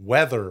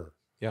 weather.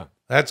 Yeah.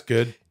 That's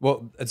good.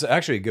 Well, it's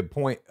actually a good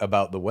point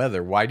about the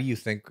weather. Why do you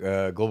think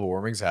global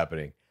warming's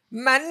happening?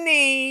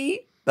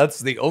 Money. That's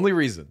the only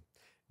reason.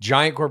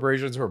 Giant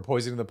corporations who are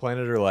poisoning the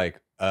planet are like,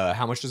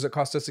 how much does it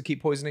cost us to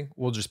keep poisoning?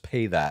 We'll just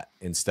pay that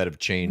instead of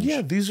change.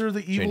 Yeah, these are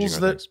the evils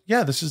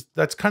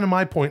that's kind of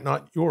my point,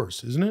 not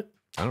yours, isn't it?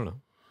 I don't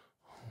know.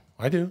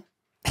 I do.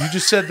 You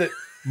just said that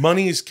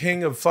money is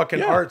king of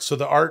fucking art. So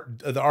the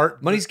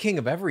art, money's king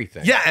of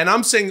everything. Yeah. And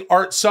I'm saying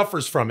art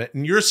suffers from it.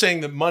 And you're saying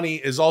that money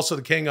is also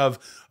the king of,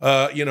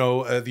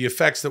 the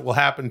effects that will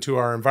happen to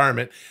our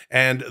environment.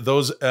 And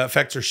those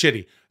effects are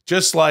shitty.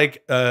 Just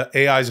like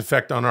AI's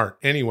effect on art.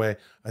 Anyway,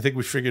 I think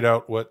we figured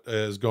out what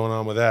is going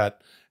on with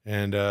that.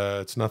 And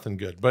it's nothing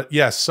good. But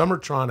yes,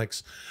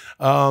 Summtronix.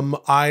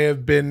 I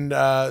have been.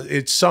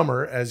 It's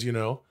summer, as you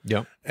know.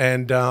 Yeah.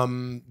 And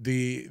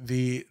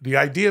the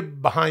idea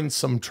behind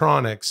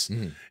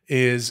Summtronix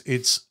is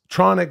it's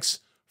Tronix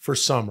for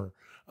summer.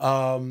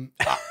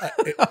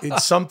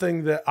 It's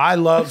something that I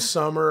love.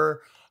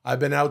 Summer. I've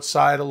been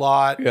outside a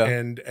lot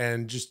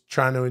and just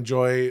trying to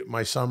enjoy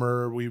my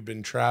summer. We've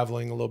been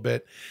traveling a little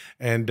bit,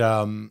 and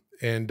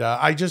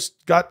I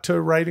just got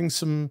to writing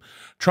some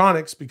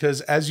Tronix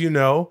because, as you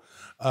know,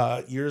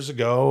 years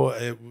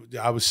ago,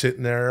 I was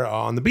sitting there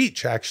on the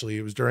beach. Actually,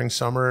 it was during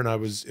summer, and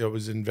it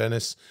was in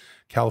Venice,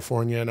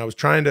 California, and I was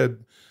trying to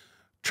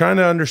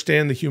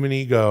understand the human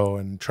ego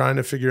and trying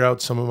to figure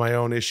out some of my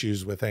own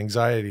issues with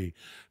anxiety,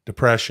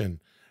 depression,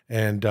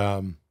 and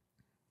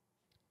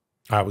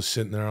I was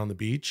sitting there on the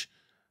beach,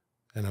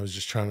 and I was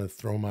just trying to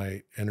throw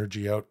my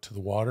energy out to the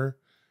water,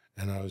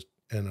 and I was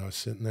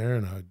sitting there,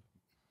 and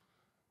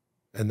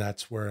And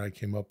that's where I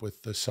came up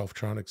with the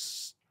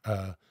Summtronix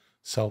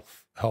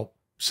self-help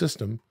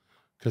system,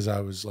 because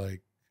I was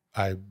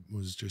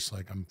just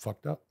like, I'm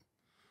fucked up.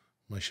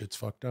 My shit's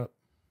fucked up.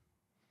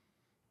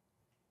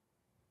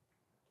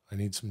 I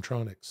need some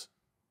Tronics.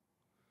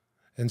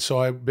 And so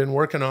I've been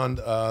working on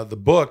the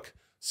book,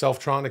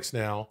 Summtronix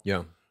now.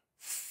 Yeah.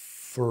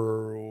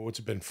 For what's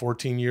it been,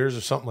 14 years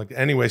or something like that.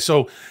 Anyway,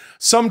 so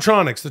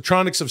Summtronix, the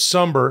Tronics of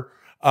Summer.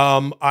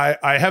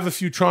 I have a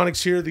few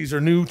Tronics here. These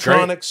are new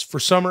Tronics for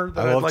summer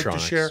that I'd like to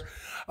share.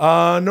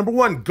 Number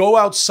one, go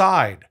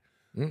outside,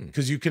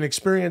 because you can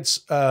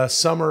experience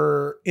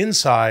summer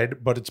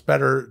inside, but it's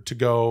better to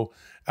go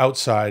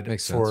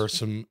outside for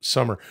some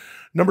summer.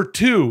 Number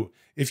two,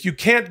 if you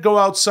can't go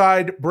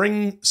outside,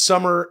 bring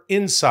summer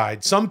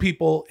inside. Some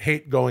people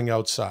hate going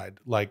outside,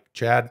 like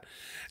Chad,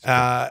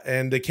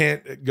 and they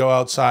can't go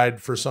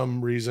outside for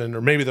some reason,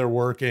 or maybe they're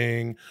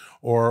working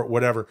or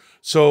whatever.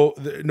 So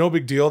no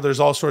big deal. There's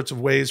all sorts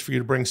of ways for you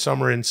to bring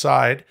summer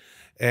inside.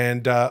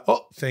 And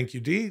oh, thank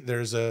you, D.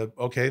 There's some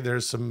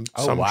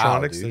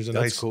Summtronix. There's a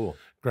nice cool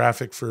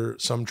graphic for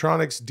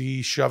Summtronix.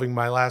 D shoving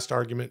my last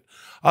argument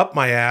up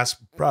my ass,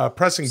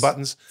 pressing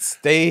buttons.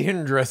 Stay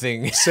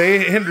hindrething.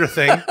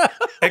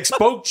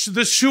 Expoach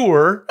the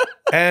shore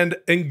and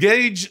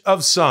engage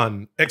of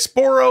sun.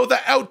 Exporo the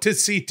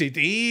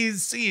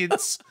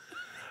outicities.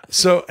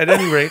 So at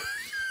any rate,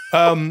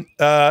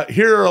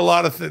 here are a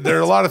lot of there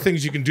are a lot of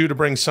things you can do to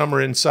bring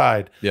summer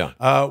inside.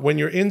 Yeah. When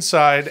you're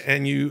inside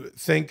and you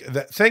think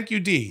that, thank you,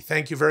 D.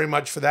 Thank you very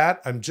much for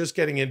that. I'm just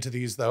getting into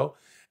these though.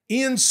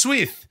 Ian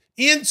Swift,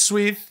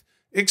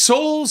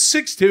 Exol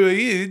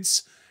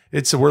 6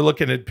 we're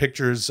looking at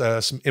pictures,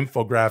 some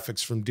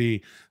infographics from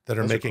D that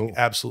are making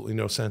absolutely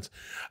no sense.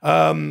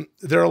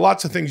 There are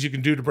lots of things you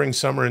can do to bring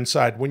summer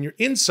inside. When you're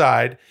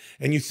inside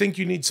and you think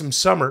you need some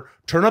summer,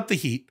 turn up the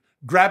heat,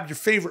 grab your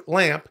favorite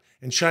lamp,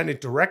 and shine it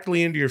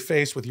directly into your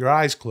face with your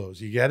eyes closed.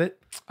 You get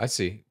it? I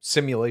see.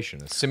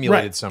 Simulation, a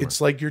simulated summer.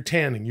 It's like you're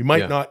tanning. You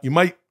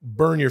might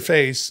burn your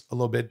face a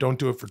little bit. Don't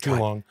do it for too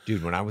long.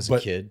 Dude, when I was a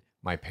kid,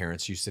 my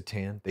parents used to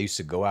tan. They used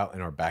to go out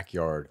in our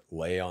backyard,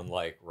 lay on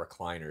like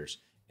recliners,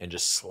 and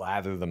just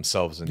slather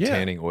themselves in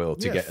tanning oil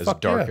to get as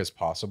dark as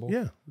possible.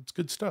 Yeah, it's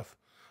good stuff.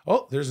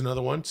 Oh, there's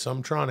another one.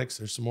 Summtronix.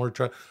 There's some more.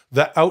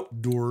 The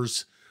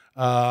outdoors.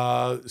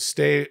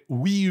 Stay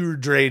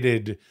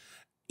hydrated.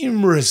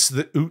 Immerse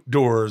the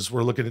outdoors.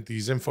 We're looking at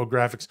these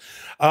infographics.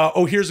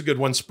 Oh, here's a good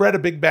one. Spread a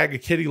big bag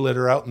of kitty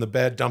litter out in the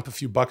bed. Dump a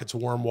few buckets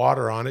of warm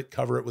water on it.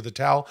 Cover it with a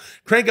towel.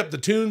 Crank up the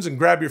tunes and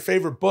grab your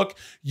favorite book.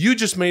 You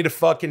just made a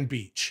fucking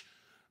beach.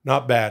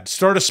 Not bad.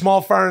 Start a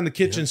small fire in the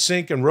kitchen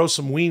sink and roast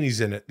some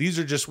weenies in it. These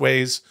are just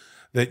ways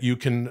that you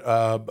can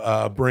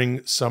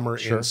bring summer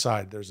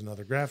inside. There's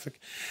another graphic.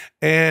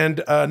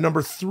 And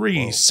number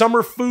three,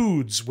 summer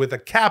foods with a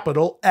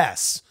capital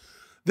S.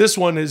 This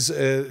one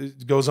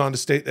goes on to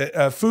state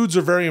that foods are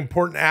a very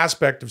important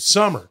aspect of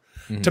summer.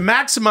 Mm-hmm. To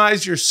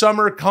maximize your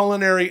summer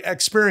culinary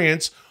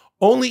experience,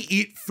 only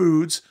eat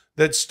foods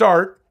that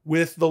start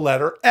with the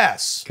letter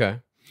S. Okay.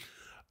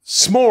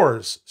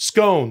 S'mores,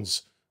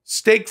 scones,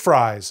 steak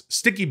fries,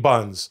 sticky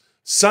buns,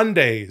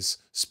 sundaes,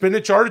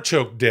 spinach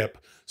artichoke dip,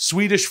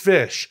 Swedish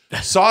fish,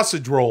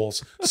 sausage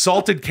rolls,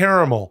 salted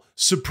caramel,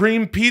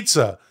 supreme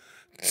pizza,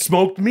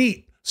 smoked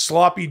meat,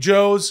 sloppy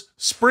joes,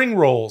 spring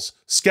rolls,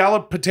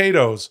 scalloped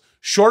potatoes,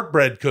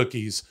 shortbread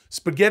cookies,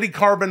 spaghetti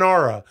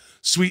carbonara,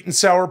 sweet and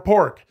sour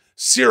pork,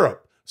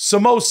 syrup,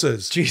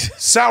 samosas,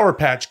 Sour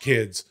Patch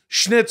Kids,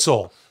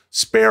 schnitzel,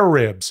 spare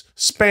ribs,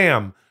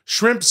 Spam,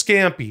 shrimp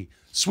scampi,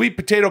 sweet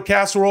potato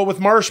casserole with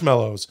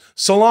marshmallows,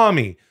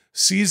 salami,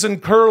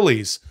 seasoned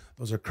curlies,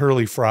 those are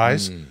curly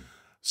fries,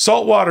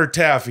 saltwater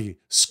taffy,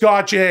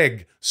 Scotch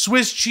egg,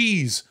 Swiss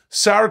cheese,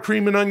 sour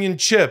cream and onion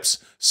chips,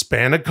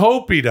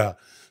 spanakopita,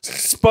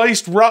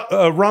 spiced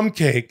rum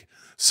cake,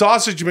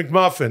 sausage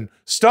McMuffin,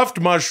 stuffed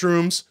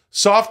mushrooms,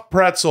 soft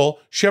pretzel,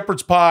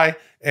 shepherd's pie,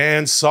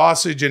 and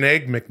sausage and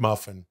egg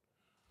McMuffin.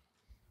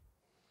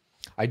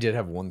 I did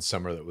have one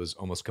summer that was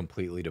almost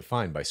completely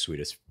defined by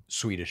Swedish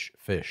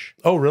fish.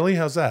 Oh, really?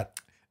 How's that?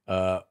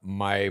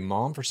 My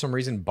mom, for some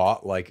reason,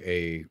 bought like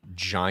a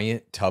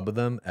giant tub of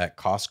them at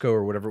Costco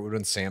or whatever it would have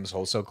been, Sam's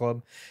Wholesale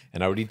Club.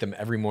 And I would eat them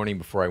every morning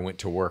before I went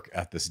to work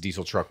at this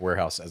diesel truck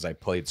warehouse as I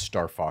played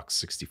Star Fox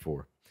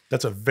 64.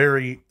 That's a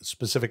very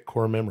specific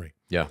core memory.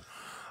 Yeah.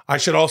 I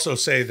should also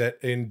say that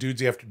in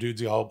Dudesy After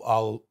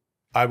Dudesy,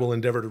 I will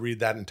endeavor to read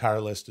that entire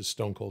list as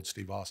Stone Cold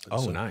Steve Austin.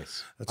 Oh, so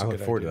nice. That's a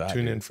good idea.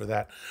 Tune in for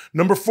that.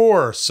 Number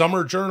 4,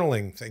 summer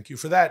journaling. Thank you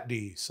for that,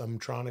 D.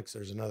 Summtronix.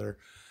 There's another.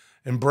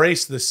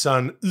 Embrace the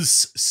sun.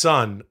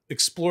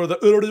 Explore the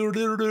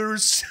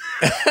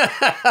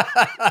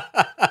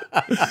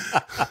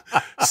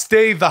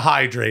Stay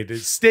hydrated.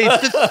 Stay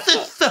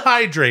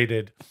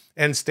hydrated.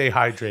 And stay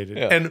hydrated.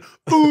 Yeah. And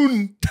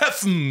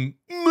teffen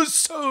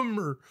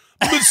summer.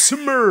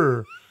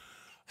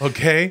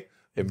 Okay?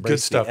 Embrace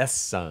good stuff. The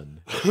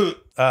S-sun.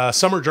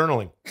 Summer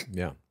journaling.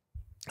 Yeah.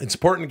 It's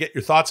important to get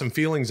your thoughts and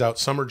feelings out.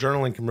 Summer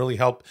journaling can really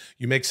help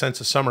you make sense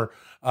of summer.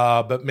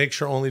 but make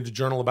sure only to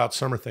journal about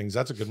summer things.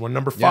 That's a good one.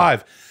 Number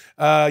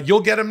 5,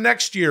 you'll get them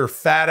next year,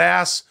 fat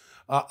ass.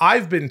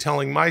 I've been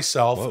telling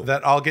myself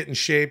that I'll get in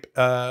shape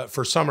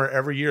for summer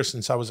every year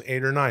since I was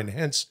 8 or 9.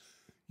 Hence,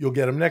 you'll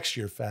get them next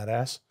year, fat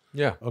ass.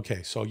 Yeah.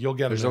 Okay, so you'll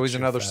get them. There's always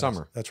another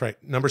summer. That's right.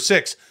 Number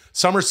 6,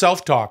 summer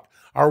self-talk.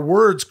 Our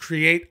words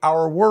create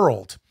our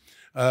world.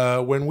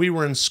 When we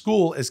were in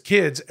school as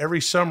kids,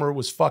 every summer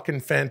was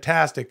fucking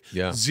fantastic.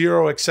 Yeah.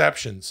 0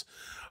 exceptions.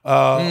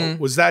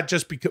 Was that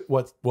just because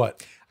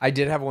what? I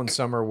did have one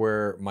summer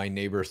where my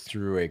neighbor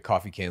threw a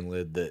coffee can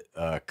lid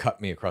that cut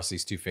me across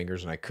these 2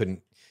 fingers, and I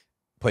couldn't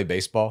play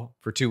baseball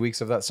for 2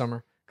 weeks of that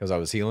summer because I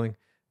was healing.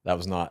 That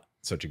was not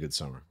such a good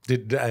summer.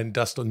 And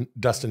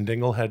Dustin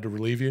Dingle had to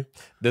relieve you?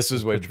 This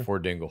was way before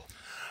Dingle.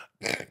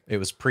 It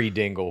was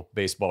pre-Dingle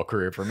baseball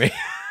career for me.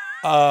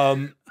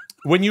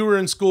 When you were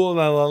in school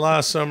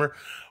last summer,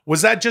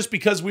 was that just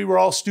because we were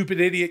all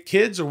stupid idiot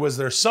kids, or was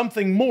there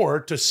something more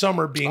to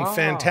summer being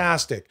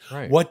fantastic?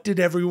 Right. What did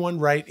everyone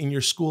write in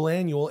your school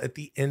annual at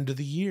the end of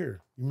the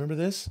year? You remember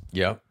this?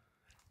 Yep.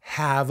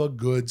 Have a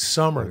good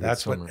summer.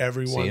 That's what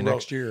everyone wrote. See you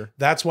next year.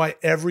 That's why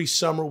every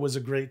summer was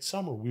a great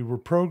summer. We were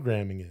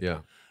programming it. Yeah.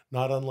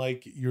 Not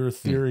unlike your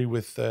theory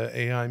with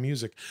AI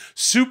music.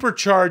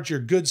 Supercharge your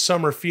good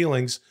summer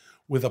feelings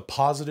with a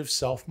positive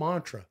self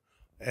mantra.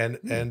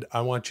 And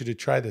I want you to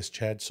try this,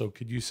 Chad. So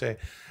could you say,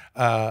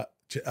 have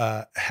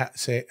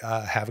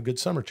a good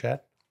summer,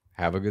 Chad?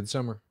 Have a good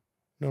summer.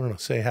 No.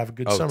 Say have a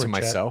good summer, to Chad.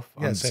 myself?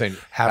 Yeah, I'm saying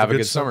have a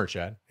good summer,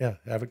 Chad. Yeah,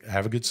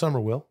 have a good summer,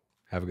 Will.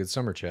 Have a good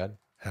summer, Chad.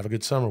 Have a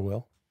good summer,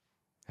 Will.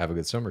 Have a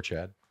good summer,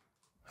 Chad.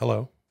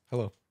 Hello.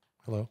 Hello.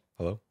 Hello.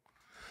 Hello.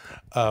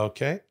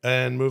 Okay,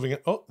 and moving on.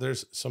 Oh,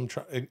 there's some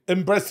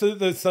embrace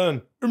the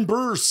sun.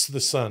 Embrace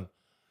the sun.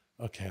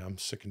 Okay, I'm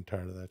sick and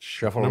tired of that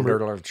shit.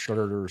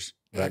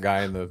 That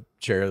guy in the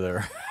chair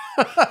there.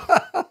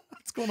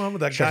 What's going on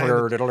with that guy?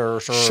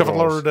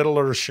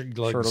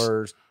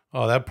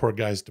 Oh, that poor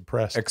guy's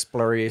depressed.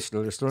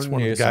 Exploration. It's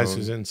one of the guys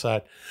who's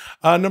inside.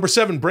 Number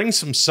 7, bring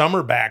some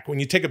summer back. When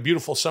you take a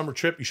beautiful summer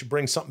trip, you should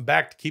bring something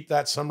back to keep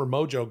that summer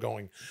mojo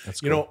going. That's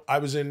cool. You know, I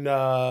was in,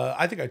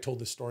 I think I told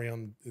this story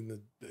on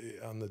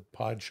the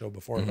pod show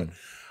before, but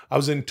I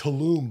was in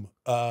Tulum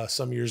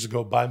some years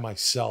ago by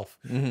myself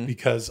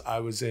because I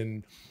was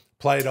in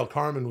Playa del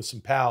Carmen with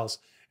some pals.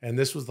 And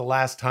this was the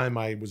last time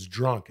I was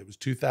drunk. It was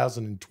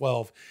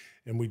 2012.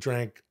 And we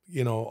drank,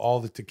 you know, all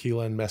the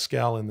tequila and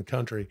mezcal in the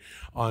country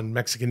on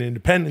Mexican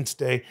Independence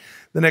Day.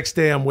 The next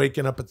day I'm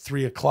waking up at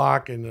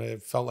 3:00 and I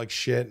felt like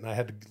shit. And I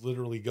had to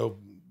literally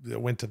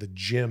went to the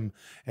gym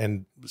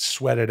and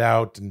sweat it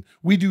out. And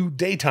we do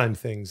daytime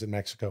things in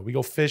Mexico. We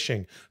go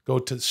fishing, go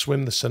to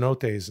swim the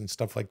cenotes and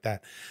stuff like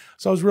that.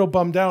 So I was real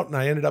bummed out and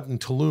I ended up in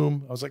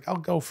Tulum. I was like, I'll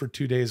go for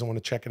 2 days. I want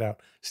to check it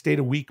out. Stayed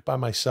a week by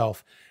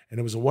myself. And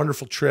it was a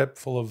wonderful trip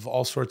full of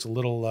all sorts of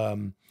little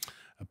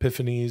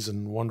epiphanies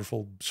and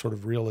wonderful sort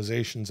of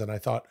realizations. And I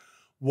thought,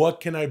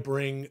 what can I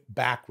bring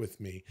back with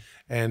me?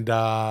 And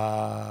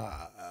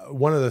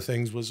one of the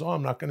things was,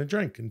 I'm not going to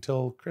drink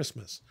until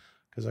Christmas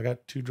because I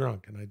got too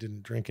drunk and I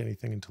didn't drink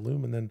anything in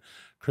Tulum. And then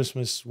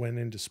Christmas went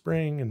into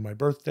spring and my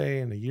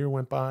birthday and a year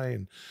went by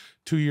and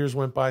 2 years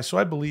went by. So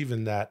I believe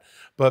in that.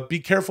 But be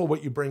careful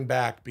what you bring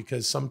back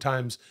because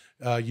sometimes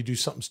you do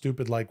something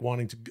stupid like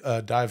wanting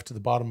to dive to the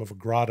bottom of a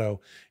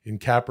grotto in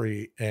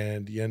Capri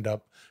and you end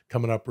up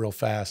coming up real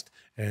fast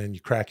and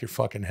you crack your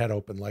fucking head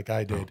open like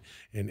I did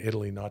in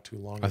Italy not too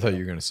long ago. I thought you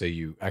were going to say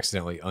you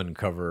accidentally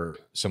uncover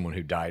someone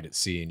who died at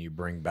sea and you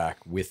bring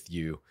back with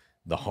you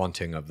the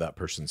haunting of that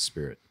person's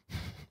spirit.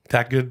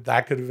 That could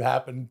have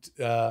happened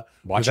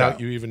without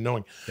you even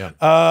knowing. Yeah.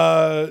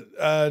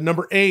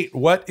 Number 8,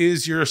 what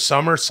is your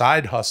summer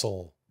side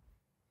hustle?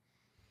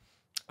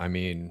 I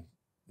mean,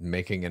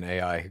 making an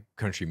AI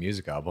country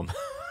music album.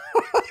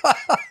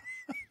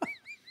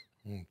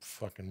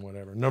 Fucking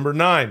whatever. Number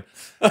 9,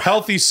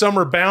 healthy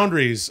summer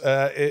boundaries.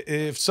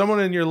 If someone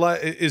in your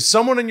life is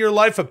someone in your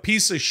life a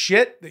piece of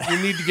shit that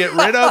you need to get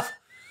rid of,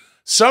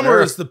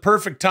 summer is the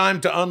perfect time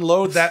to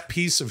unload that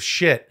piece of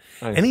shit.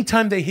 Nice.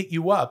 Anytime they hit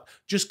you up,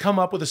 just come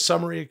up with a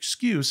summary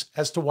excuse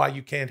as to why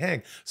you can't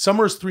hang.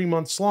 Summer is 3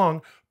 months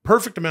long.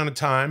 Perfect amount of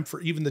time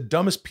for even the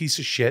dumbest piece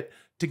of shit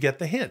to get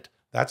the hint.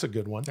 That's a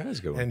good one. That is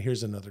a good one. And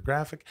here's another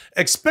graphic.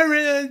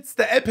 Experience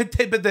the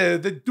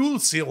the dual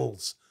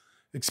seals.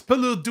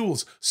 Expel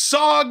duels.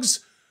 Sogs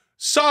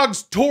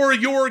tore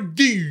your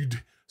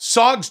good.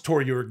 Sogs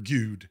tore your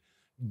good.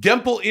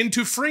 Gempel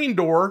into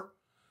Freendor.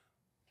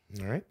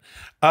 All right.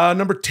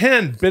 Number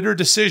 10, bitter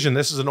decision.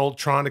 This is an old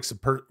Tronix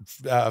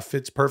that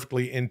fits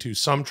perfectly into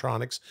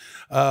Summtronix.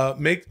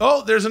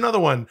 There's another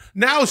one.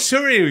 Now,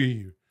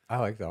 sorry. I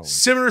like that one.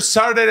 Simmer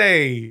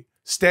Saturday.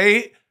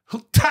 Stay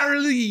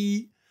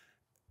entirely.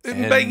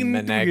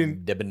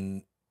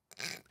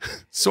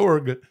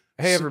 Sorg.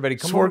 Hey, everybody,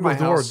 come over to my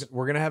house.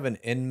 We're going to have an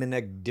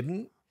Enmeneg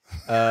Dibben.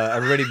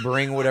 Everybody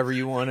bring whatever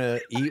you want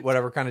to eat,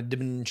 whatever kind of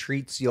Dibben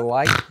treats you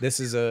like. This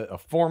is a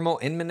formal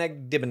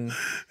Enmeneg Dibben.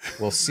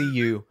 We'll see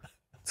you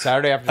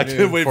Saturday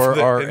afternoon for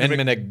our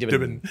Enmeneg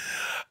Dibben.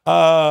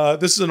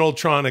 This is an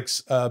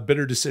Ultronix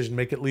bitter decision.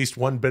 Make at least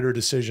one bitter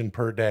decision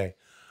per day.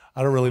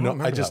 I don't really know.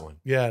 remember that one.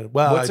 Yeah.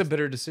 Well, What's a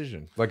bitter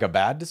decision? Like a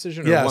bad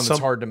decision, or Yeah, one that's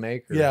hard to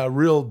make? Or? Yeah, a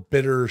real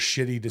bitter,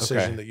 shitty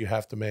decision Okay. that you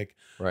have to make.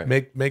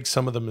 Right. Make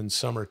some of them in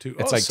summer too.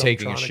 It's like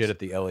taking a Summtronix. shit at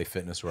the LA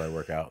Fitness where I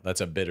work out. That's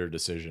a bitter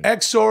decision.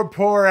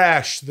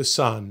 Exoporash the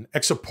sun.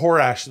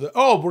 Exoporash the.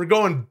 Oh, we're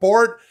going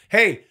board.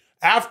 Hey,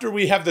 after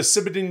we have the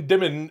Sibidin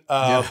Dimmin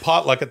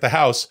potluck at the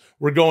house,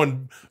 we're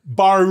going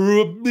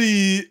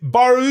Barui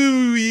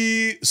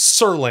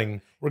Serling.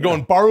 We're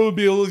going Barui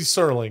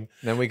Serling.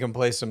 Then we can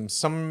play some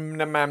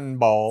Sumnaman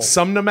ball.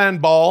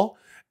 Sumnaman ball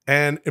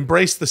and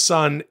embrace the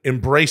sun.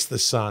 Embrace the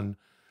sun.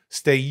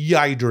 Stay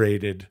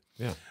hydrated.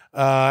 Yeah.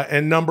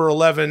 And number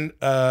 11,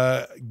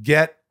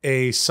 get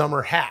a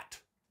summer hat.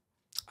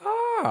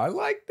 Ah, I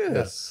like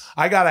this.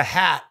 I got a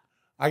hat.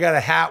 I got a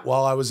hat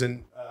while I was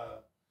in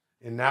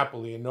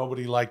Napoli, and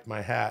nobody liked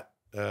my hat.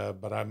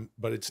 But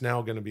it's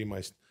now going to be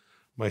my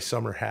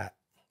summer hat.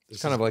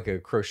 It's kind of like a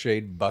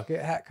crocheted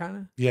bucket hat, kind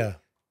of. Yeah.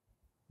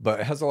 But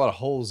it has a lot of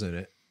holes in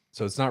it,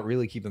 so it's not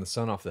really keeping the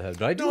sun off the head.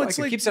 But I do like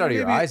it keeps it out of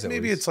your eyes.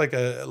 Maybe it's like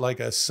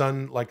a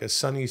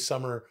sunny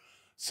summer.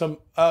 So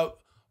toy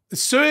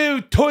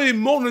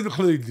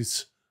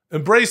monoclades.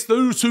 Embrace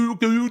those who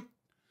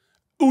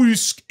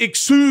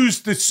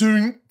excuse the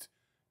sun,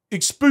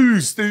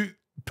 expose the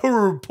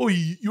poor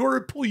boy. You're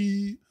a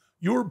boy.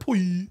 You're a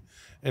boy.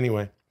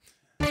 Anyway.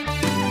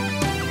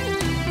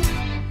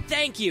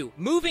 Thank you.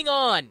 Moving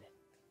on.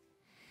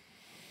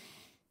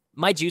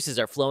 My juices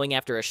are flowing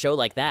after a show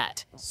like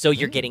that. So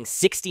you're getting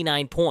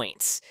 69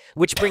 points,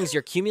 which brings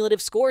your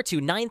cumulative score to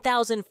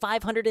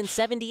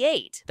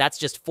 9,578. That's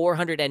just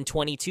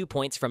 422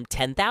 points from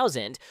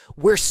 10,000.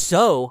 We're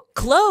so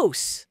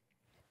close.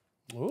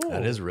 Ooh,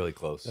 that is really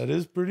close. That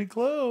is pretty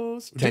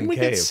close. Didn't we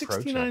get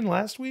 69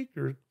 last week,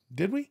 or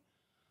did we?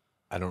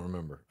 I don't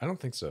remember. I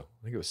don't think so.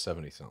 I think it was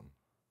 70 something.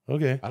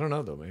 Okay. I don't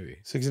know though. Maybe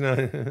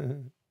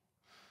 69.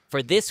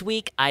 For this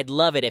week, I'd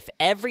love it if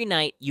every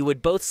night you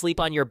would both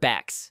sleep on your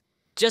backs.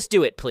 Just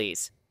do it,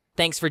 please.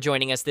 Thanks for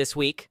joining us this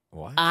week.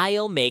 What?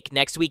 I'll make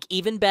next week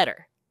even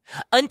better.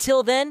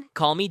 Until then,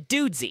 call me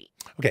Dudesy.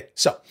 Okay,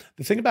 so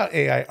the thing about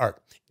AI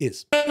art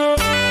is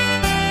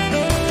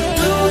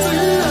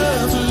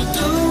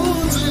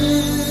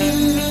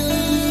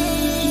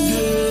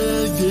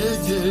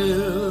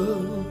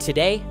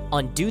Today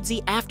on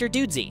Dudesy After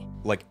Dudesy.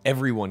 Like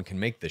everyone can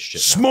make this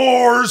shit. now.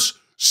 s'mores,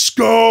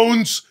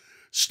 scones,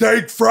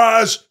 steak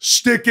fries,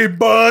 sticky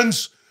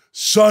buns,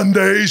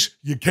 sundaes.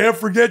 You can't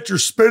forget your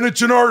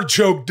spinach and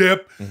artichoke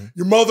dip,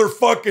 your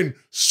motherfucking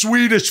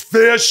Swedish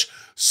fish,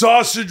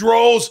 sausage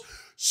rolls,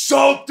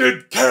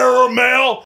 salted caramel,